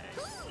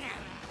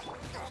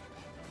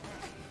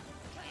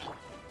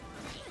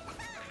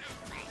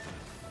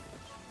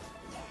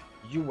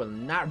 You will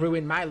not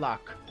ruin my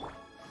luck.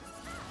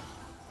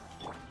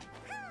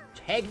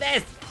 Take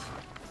this!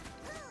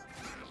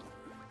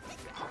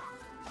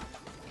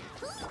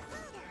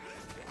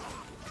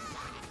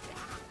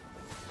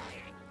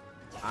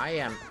 I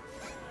am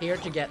here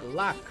to get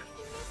luck.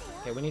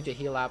 Okay, we need to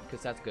heal up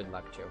because that's good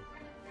luck too.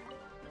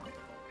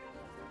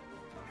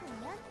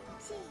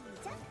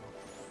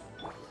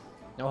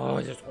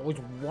 Oh, there's always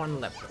one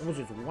left. Always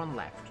just one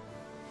left.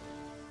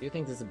 Do you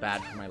think this is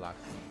bad for my luck?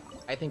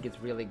 I think it's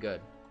really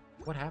good.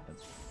 What happened?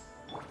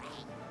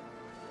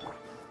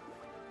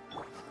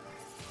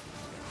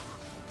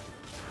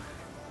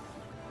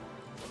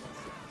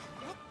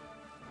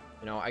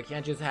 You know, I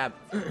can't just have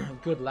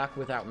good luck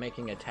without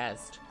making a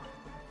test.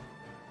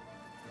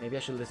 Maybe I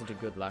should listen to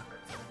good luck.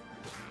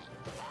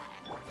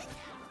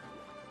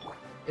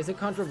 Is it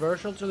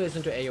controversial to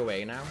listen to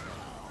AOA now?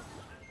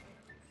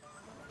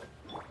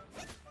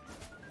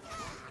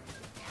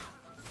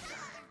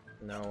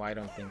 No, I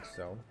don't think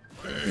so.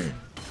 I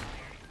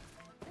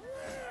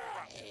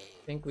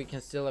think we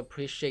can still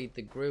appreciate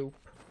the group.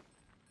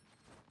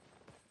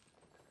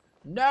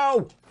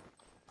 No!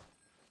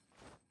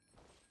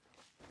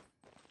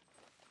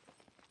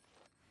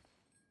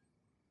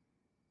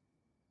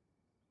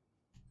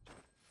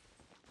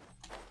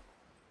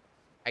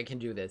 I can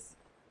do this.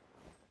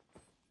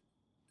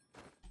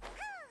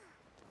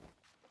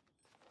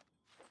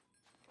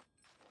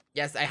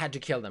 Yes, I had to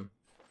kill them.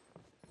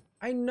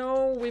 I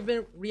know we've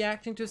been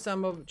reacting to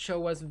some of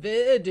Choa's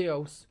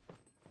videos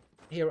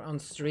here on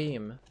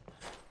stream.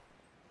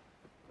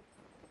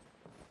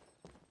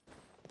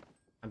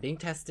 I'm being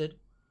tested.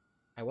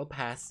 I will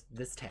pass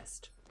this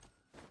test.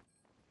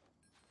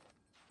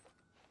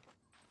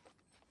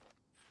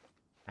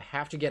 I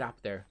have to get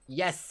up there.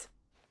 Yes!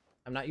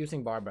 I'm not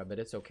using Barbara, but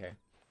it's okay.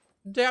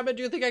 Damn it,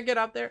 do you think I can get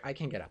up there? I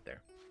can get up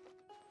there.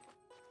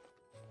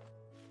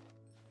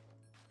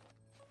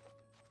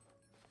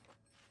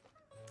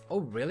 Oh,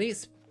 really?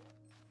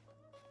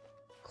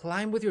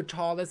 Climb with your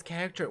tallest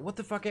character. What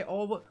the fuck?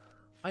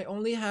 I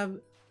only have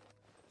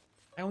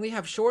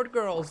short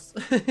girls.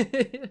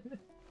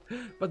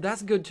 But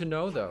that's good to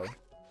know, though.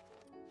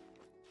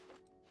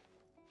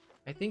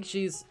 I think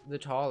she's the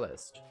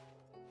tallest.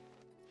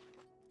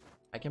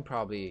 I can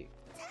probably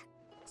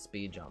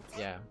speed jump.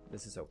 Yeah,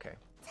 this is okay.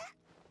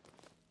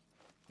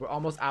 We're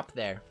almost up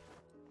there.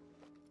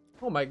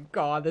 Oh my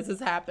god, this is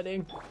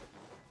happening.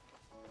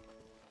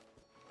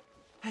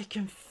 I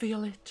can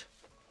feel it.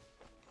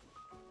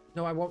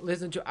 No, I won't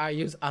listen to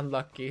IU's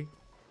Unlucky.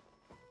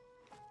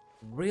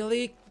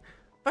 Really?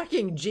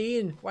 Fucking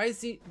Jean. Why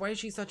is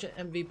she such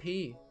an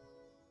MVP?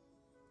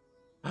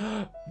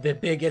 The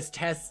biggest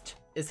test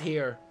is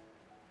here.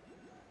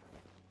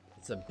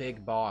 It's a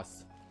big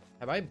boss.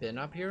 Have I been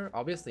up here?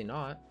 Obviously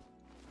not.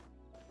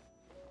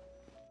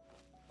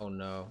 Oh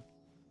no.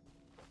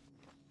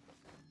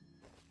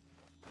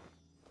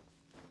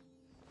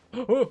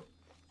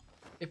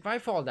 If I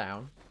fall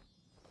down.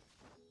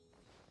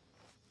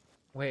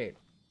 Wait.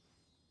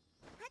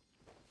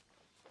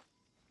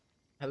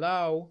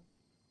 Hello?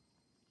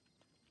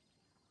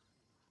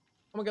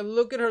 Oh my god,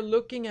 look at her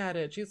looking at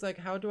it. She's like,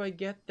 how do I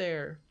get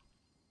there?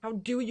 How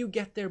do you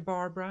get there,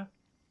 Barbara?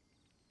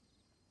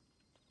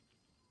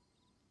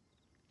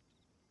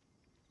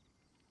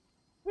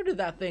 Where did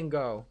that thing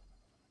go?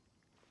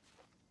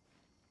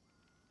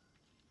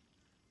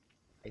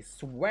 I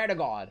swear to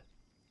God.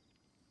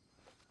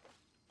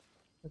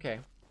 Okay.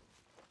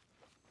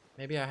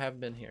 Maybe I have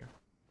been here.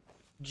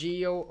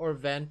 Geo or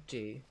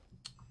Venti?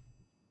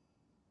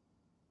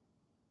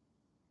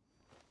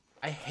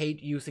 I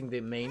hate using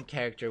the main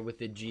character with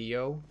the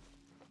Geo.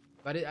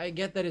 But I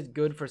get that it's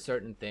good for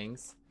certain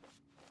things.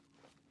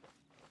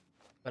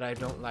 But I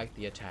don't like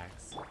the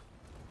attacks.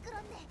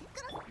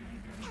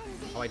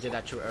 Oh, I did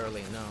that too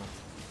early. No.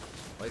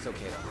 Well, it's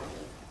okay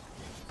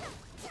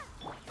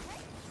though.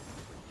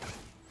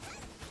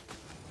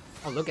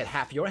 Oh, look at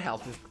half your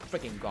health is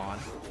freaking gone.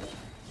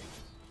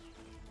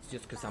 It's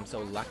just because I'm so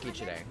lucky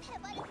today.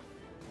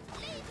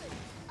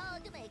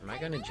 Am I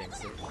gonna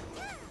jinx it?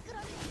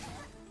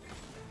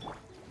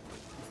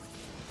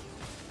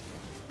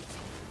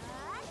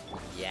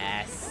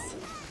 Yes.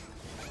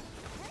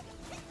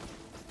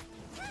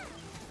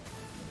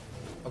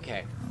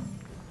 Okay.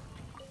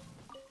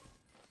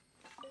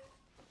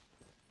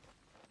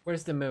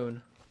 Where's the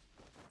moon?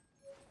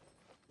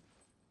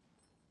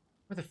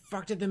 Where the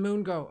fuck did the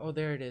moon go? Oh,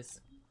 there it is.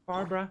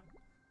 Barbara.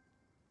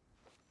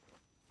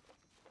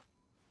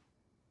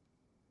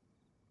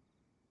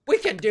 We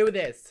can do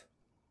this!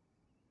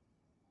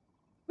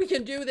 We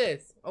can do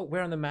this! Oh,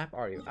 where on the map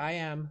are you? I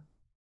am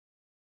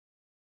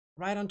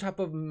right on top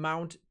of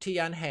Mount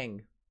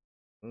Tianheng.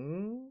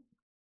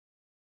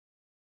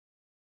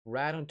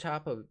 Right on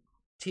top of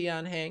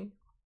Tianheng.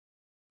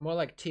 More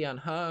like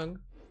Tianheng.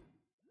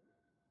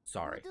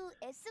 Sorry.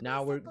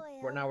 Now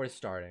we're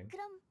starting.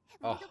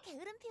 Oh.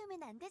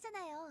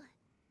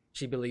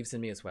 She believes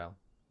in me as well.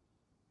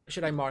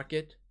 Should I mark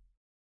it?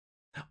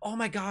 Oh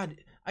my god.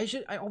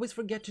 I always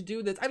forget to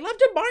do this. I love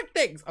to mark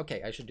things.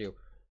 Okay, I should do.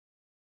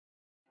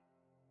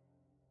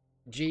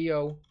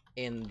 Geo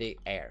in the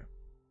air.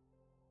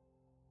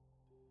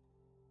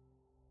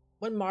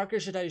 What marker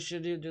should I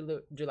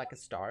do like a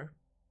star?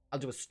 I'll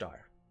do a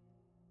star.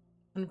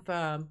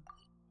 Confirm.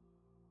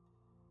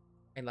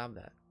 I love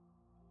that.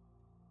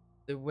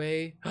 The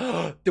way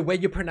the way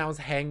you pronounce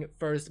hang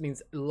first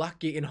means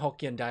lucky in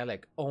Hokkien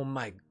dialect. Oh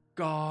my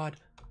god.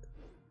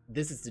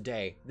 This is the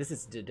day. This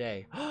is the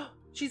day.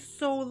 She's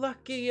so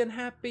lucky and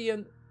happy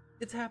and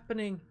it's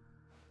happening.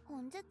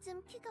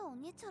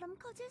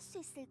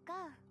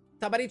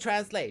 Somebody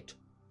translate.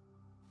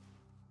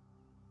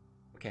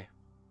 Okay.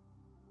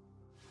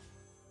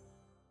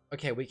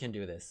 Okay, we can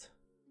do this.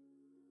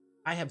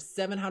 I have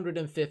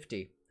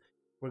 750.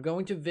 We're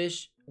going to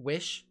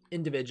wish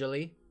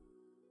individually.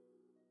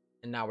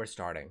 And now we're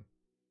starting.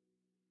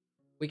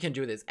 We can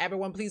do this.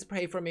 Everyone, please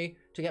pray for me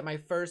to get my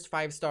first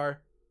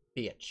 5-star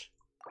bitch.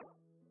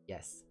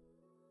 Yes.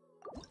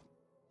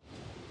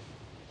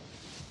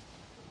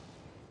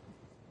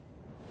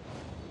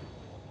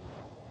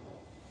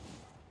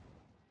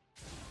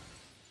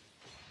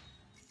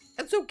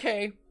 It's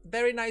okay.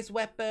 Very nice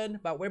weapon,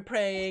 but we're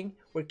praying.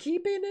 We're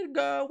keeping it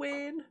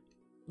going.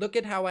 Look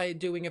at how I'm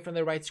doing it from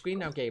the right screen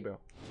now,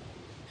 Gabriel.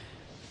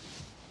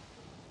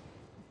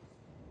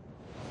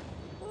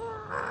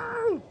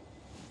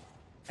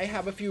 I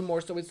have a few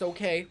more, so it's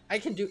okay. We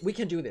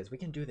can do this. We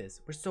can do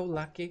this. We're so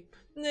lucky.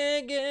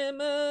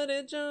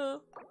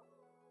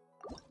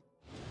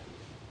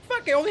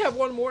 Fuck, I only have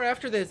one more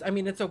after this. I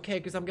mean, it's okay,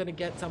 because I'm gonna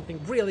get something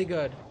really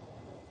good.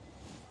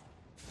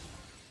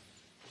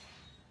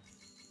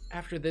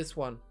 After this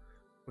one,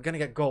 we're gonna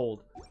get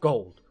gold.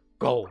 Gold.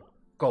 Gold.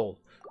 Gold.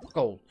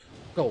 Gold.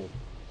 Gold.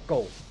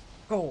 Gold.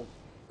 Gold.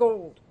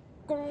 Gold.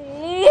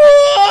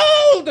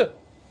 Gold!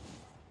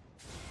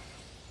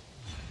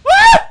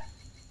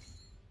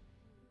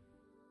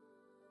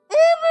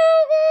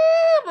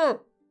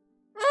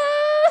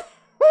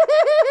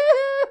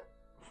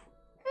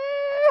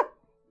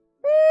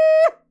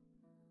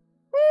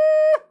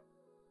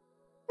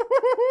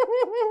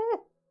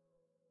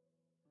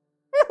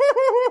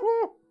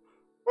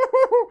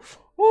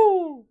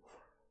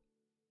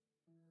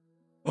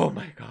 Oh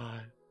my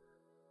god.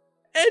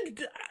 It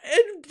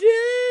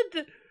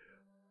did!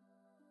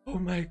 Oh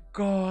my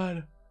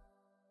god.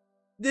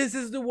 This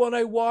is the one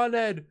I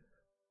wanted.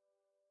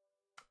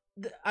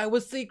 I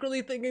was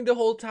secretly thinking the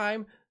whole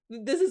time,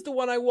 this is the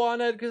one I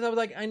wanted, because I was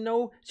like, I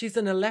know she's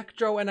an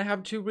Electro and I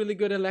have 2 really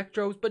good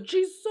Electros, but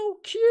she's so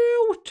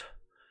cute.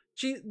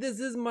 This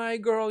is my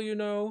girl, you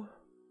know.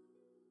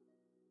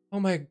 Oh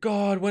my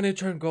god, when it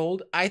turned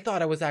gold, I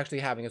thought I was actually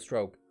having a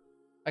stroke.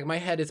 Like, my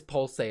head is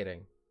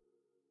pulsating.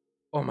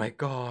 Oh my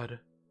god.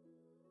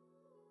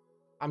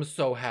 I'm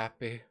so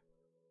happy.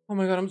 Oh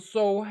my god, I'm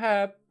so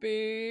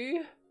happy.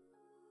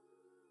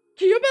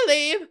 Can you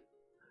believe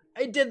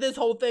I did this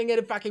whole thing and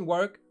it fucking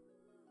worked?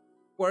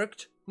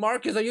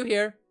 Marcus, are you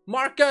here?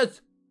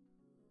 Marcus!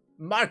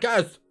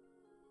 Marcus!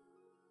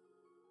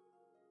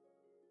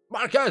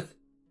 Marcus!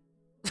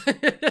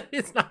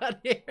 It's not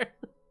here.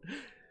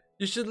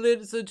 You should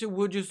listen to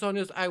Would You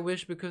Sonya's I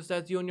Wish, because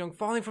that's HyunJin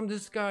falling from the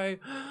sky.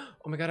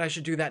 Oh my god, I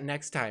should do that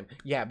next time.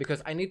 Yeah,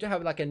 because I need to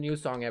have like a new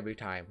song every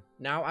time.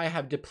 Now I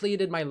have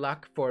depleted my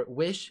luck for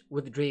Wish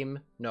with Dream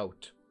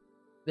Note.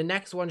 The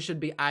next one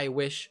should be I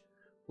Wish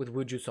with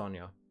Would You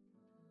Sonya.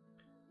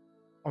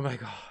 Oh my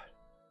god.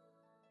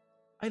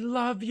 I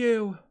love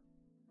you.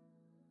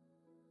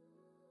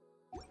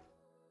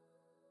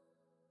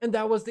 And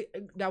that was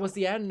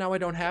the end. Now I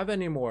don't have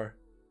any more.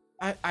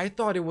 I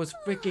thought it was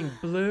freaking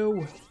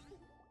blue.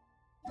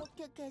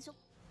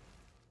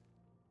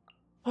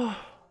 Oh,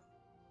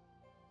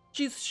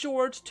 she's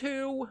short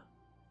too.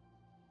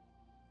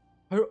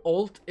 Her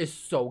ult is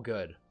so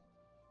good.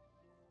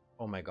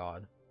 Oh my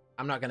god.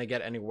 I'm not gonna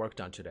get any work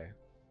done today.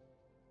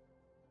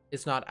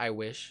 It's not I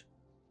wish.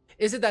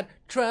 Is it that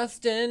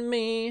trust in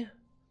me?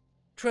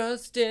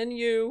 Trust in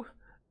you?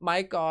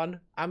 My god,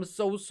 I'm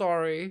so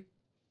sorry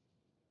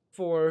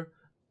for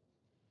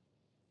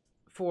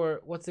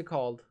what's it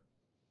called?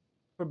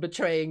 For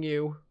betraying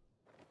you.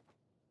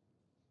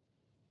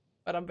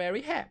 But I'm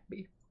very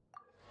happy.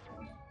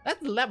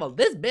 Let's level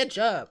this bitch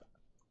up.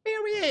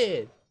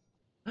 Period.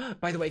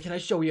 By the way, can I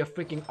show you a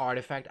freaking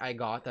artifact I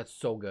got? That's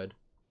so good.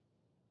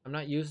 I'm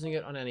not using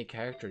it on any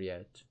character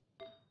yet.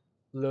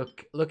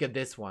 Look at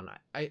this one.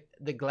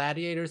 The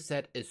gladiator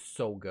set is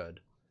so good.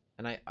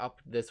 And I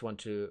upped this one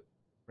to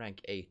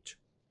rank 8.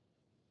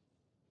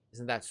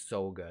 Isn't that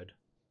so good?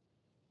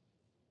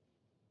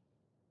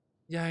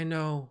 Yeah, I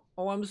know.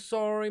 Oh, I'm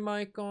sorry,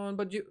 Maikon,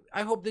 but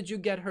I hope that you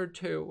get her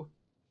too.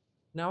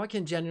 Now I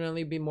can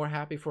genuinely be more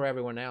happy for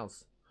everyone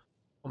else.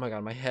 Oh my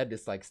god, my head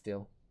is like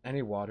still. I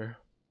need water.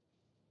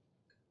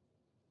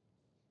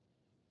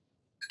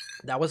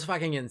 That was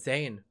fucking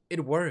insane.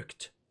 It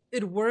worked.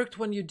 It worked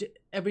when you did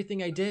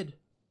everything I did.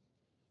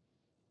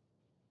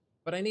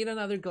 But I need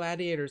another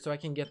gladiator so I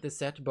can get the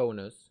set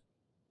bonus.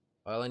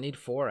 Well, I need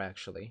 4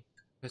 actually.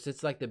 Because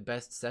it's like the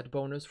best set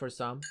bonus for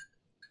some.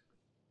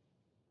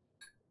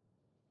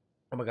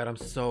 Oh my god, I'm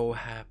so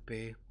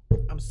happy.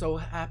 I'm so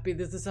happy.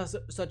 This is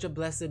such a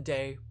blessed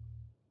day.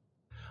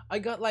 I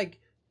got like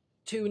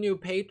 2 new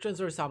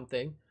patrons or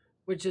something.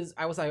 Which is,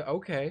 I was like,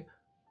 okay.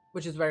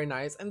 Which is very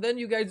nice. And then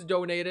you guys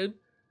donated.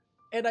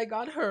 And I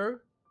got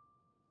her.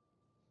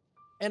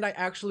 And I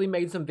actually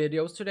made some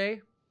videos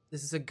today.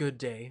 This is a good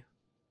day.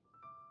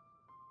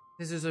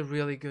 This is a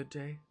really good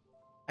day.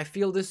 I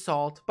feel this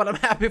salt, but I'm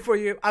happy for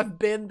you. I've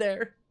been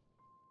there.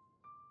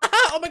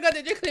 Oh my god,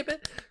 did you clip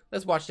it?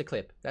 Let's watch the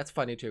clip. That's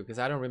funny too, because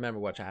I don't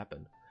remember what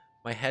happened.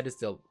 My head is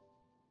still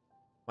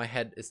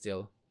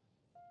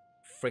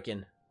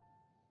freaking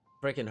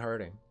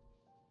hurting.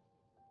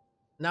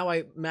 Now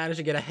I managed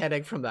to get a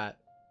headache from that.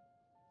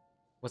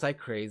 Was I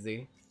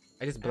crazy?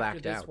 I just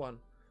blacked out. This one,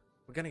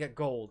 we're gonna get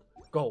gold.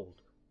 Gold.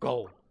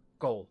 Gold.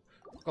 Gold.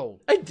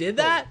 Gold. I did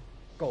that?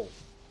 Gold.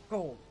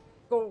 Gold.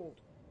 Gold.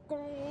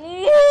 Gold!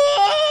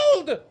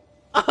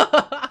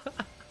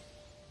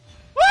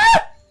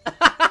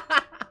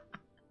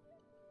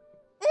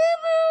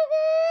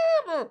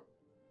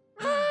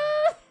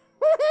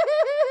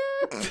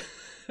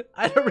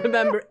 I don't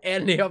remember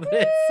any of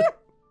this.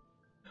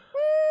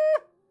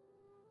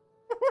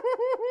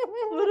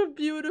 What a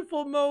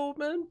beautiful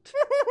moment.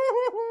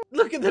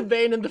 Look at the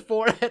vein in the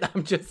forehead.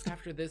 I'm just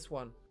after this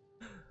one.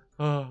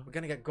 Oh, we're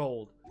gonna get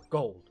gold.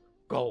 Gold.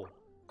 Gold.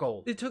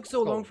 Gold. It took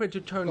so long for it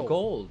to turn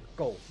gold.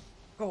 Gold.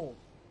 Gold.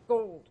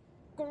 Gold.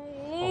 Gold.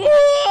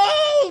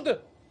 Gold!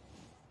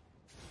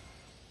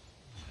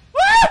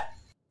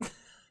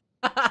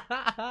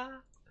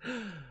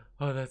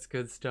 Oh, that's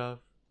good stuff.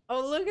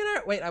 Oh, look at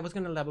her. Wait, I was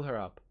gonna level her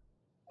up.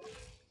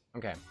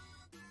 Okay.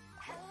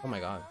 Oh my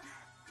god.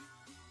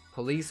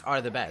 Police are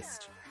the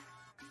best.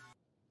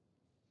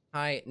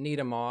 Hi, need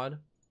a mod?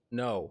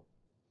 No.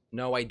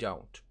 No, I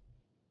don't.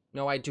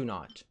 No, I do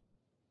not.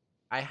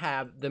 I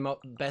have the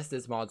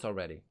bestest mods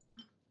already.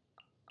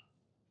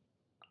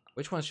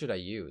 Which one should I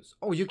use?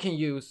 Oh, you can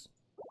use...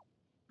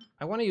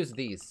 I want to use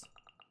these.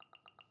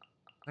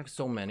 I have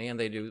so many and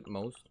they do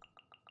most.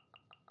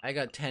 I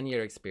got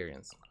 10-year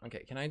experience.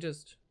 Okay, can I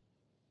just...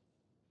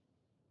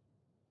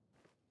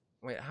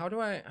 Wait, how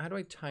do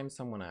I time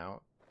someone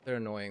out? They're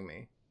annoying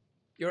me.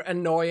 You're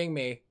annoying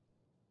me.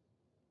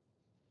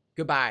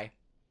 Goodbye.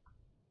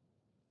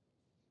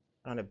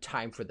 I don't have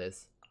time for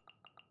this.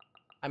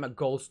 I'm a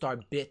gold star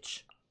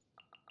bitch.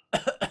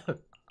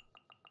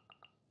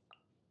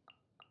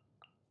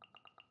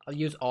 I'll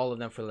use all of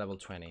them for level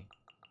 20.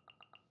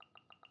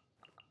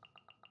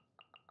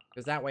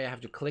 Because that way I have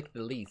to click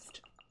the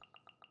least.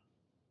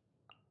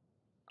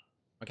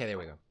 Okay, there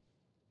we go.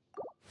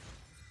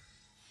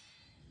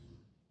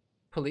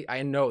 Police,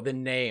 I know the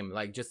name,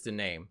 like just the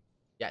name.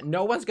 Yeah,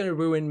 no one's gonna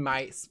ruin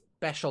my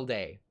special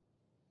day.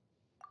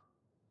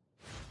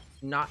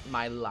 Not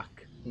my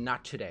luck.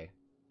 Not today.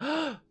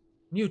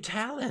 New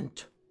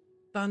talent!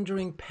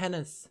 Thundering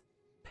Penance.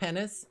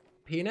 Penance?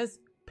 Penis?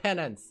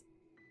 Penance.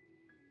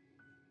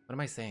 What am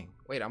I saying?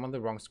 Wait, I'm on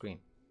the wrong screen.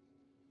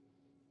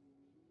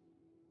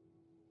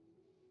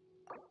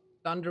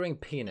 Thundering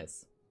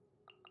Penis.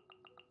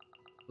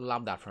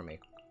 Love that for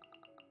me.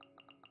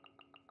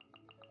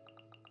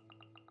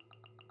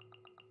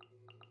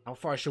 How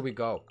far should we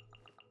go?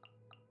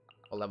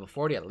 Well, level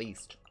 40 at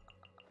least.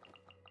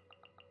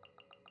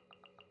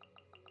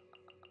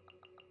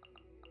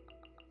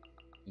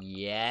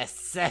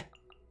 Yes!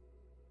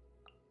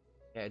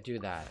 Yeah, do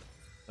that.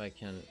 So I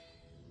can...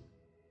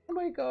 Oh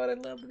my god, I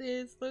love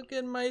this. Look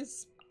at my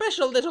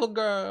special little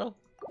girl.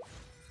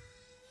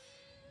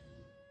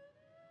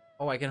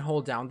 Oh, I can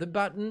hold down the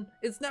button?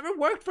 It's never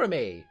worked for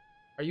me.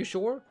 Are you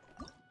sure?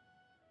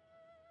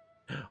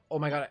 Oh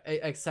my god,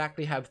 I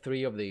exactly have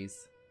 3 of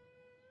these.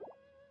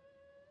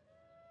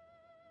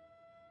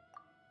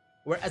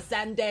 We're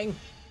ascending.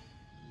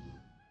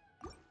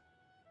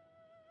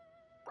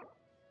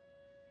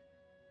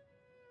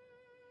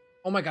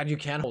 Oh my god, you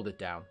can hold it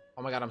down.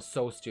 Oh my god, I'm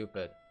so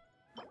stupid.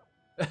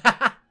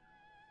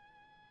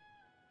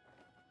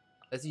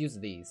 Let's use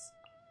these.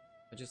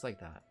 Just like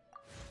that.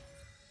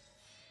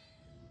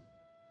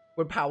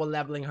 We're power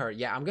leveling her.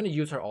 Yeah, I'm gonna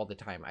use her all the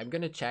time. I'm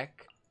gonna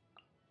check.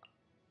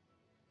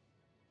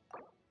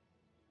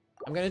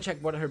 I'm gonna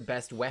check what her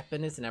best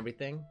weapon is and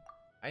everything.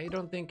 I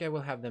don't think I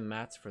will have the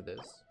mats for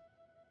this.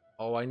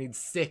 Oh, I need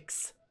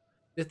 6.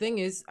 The thing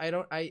is,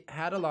 I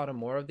had a lot of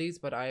more of these,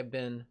 but I've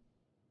been...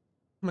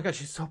 Oh my god,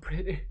 she's so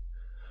pretty.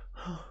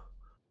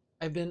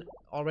 I've been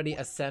already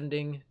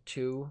ascending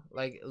to,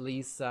 like,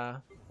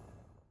 Lisa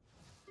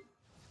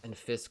and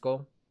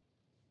Fiscal.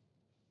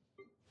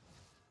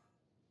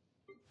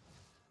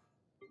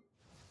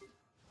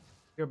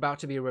 You're about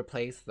to be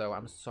replaced, though.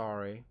 I'm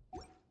sorry.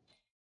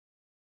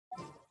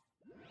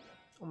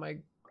 Oh my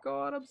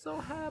god, I'm so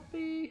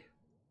happy.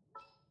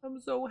 I'm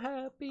so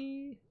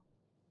happy.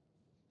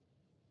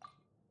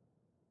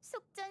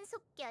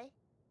 속전속결.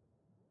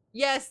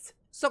 Yes!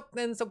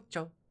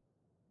 속전속결.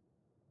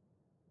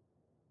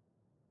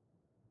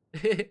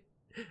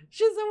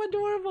 She's so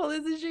adorable,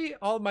 isn't she?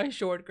 All my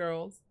short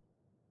girls.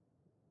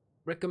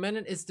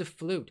 Recommended is the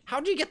flute. How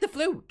do you get the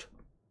flute?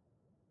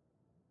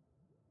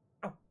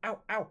 Ow, ow,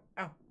 ow,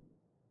 ow.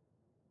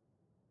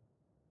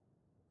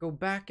 Go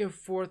back and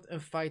forth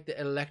and fight the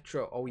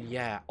Electro. Oh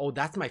yeah. Oh,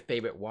 that's my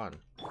favorite one.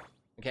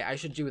 Okay, I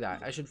should do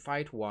that. I should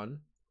fight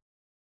one.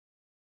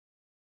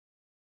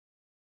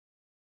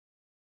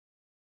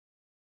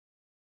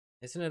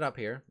 Isn't it up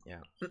here?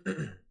 Yeah.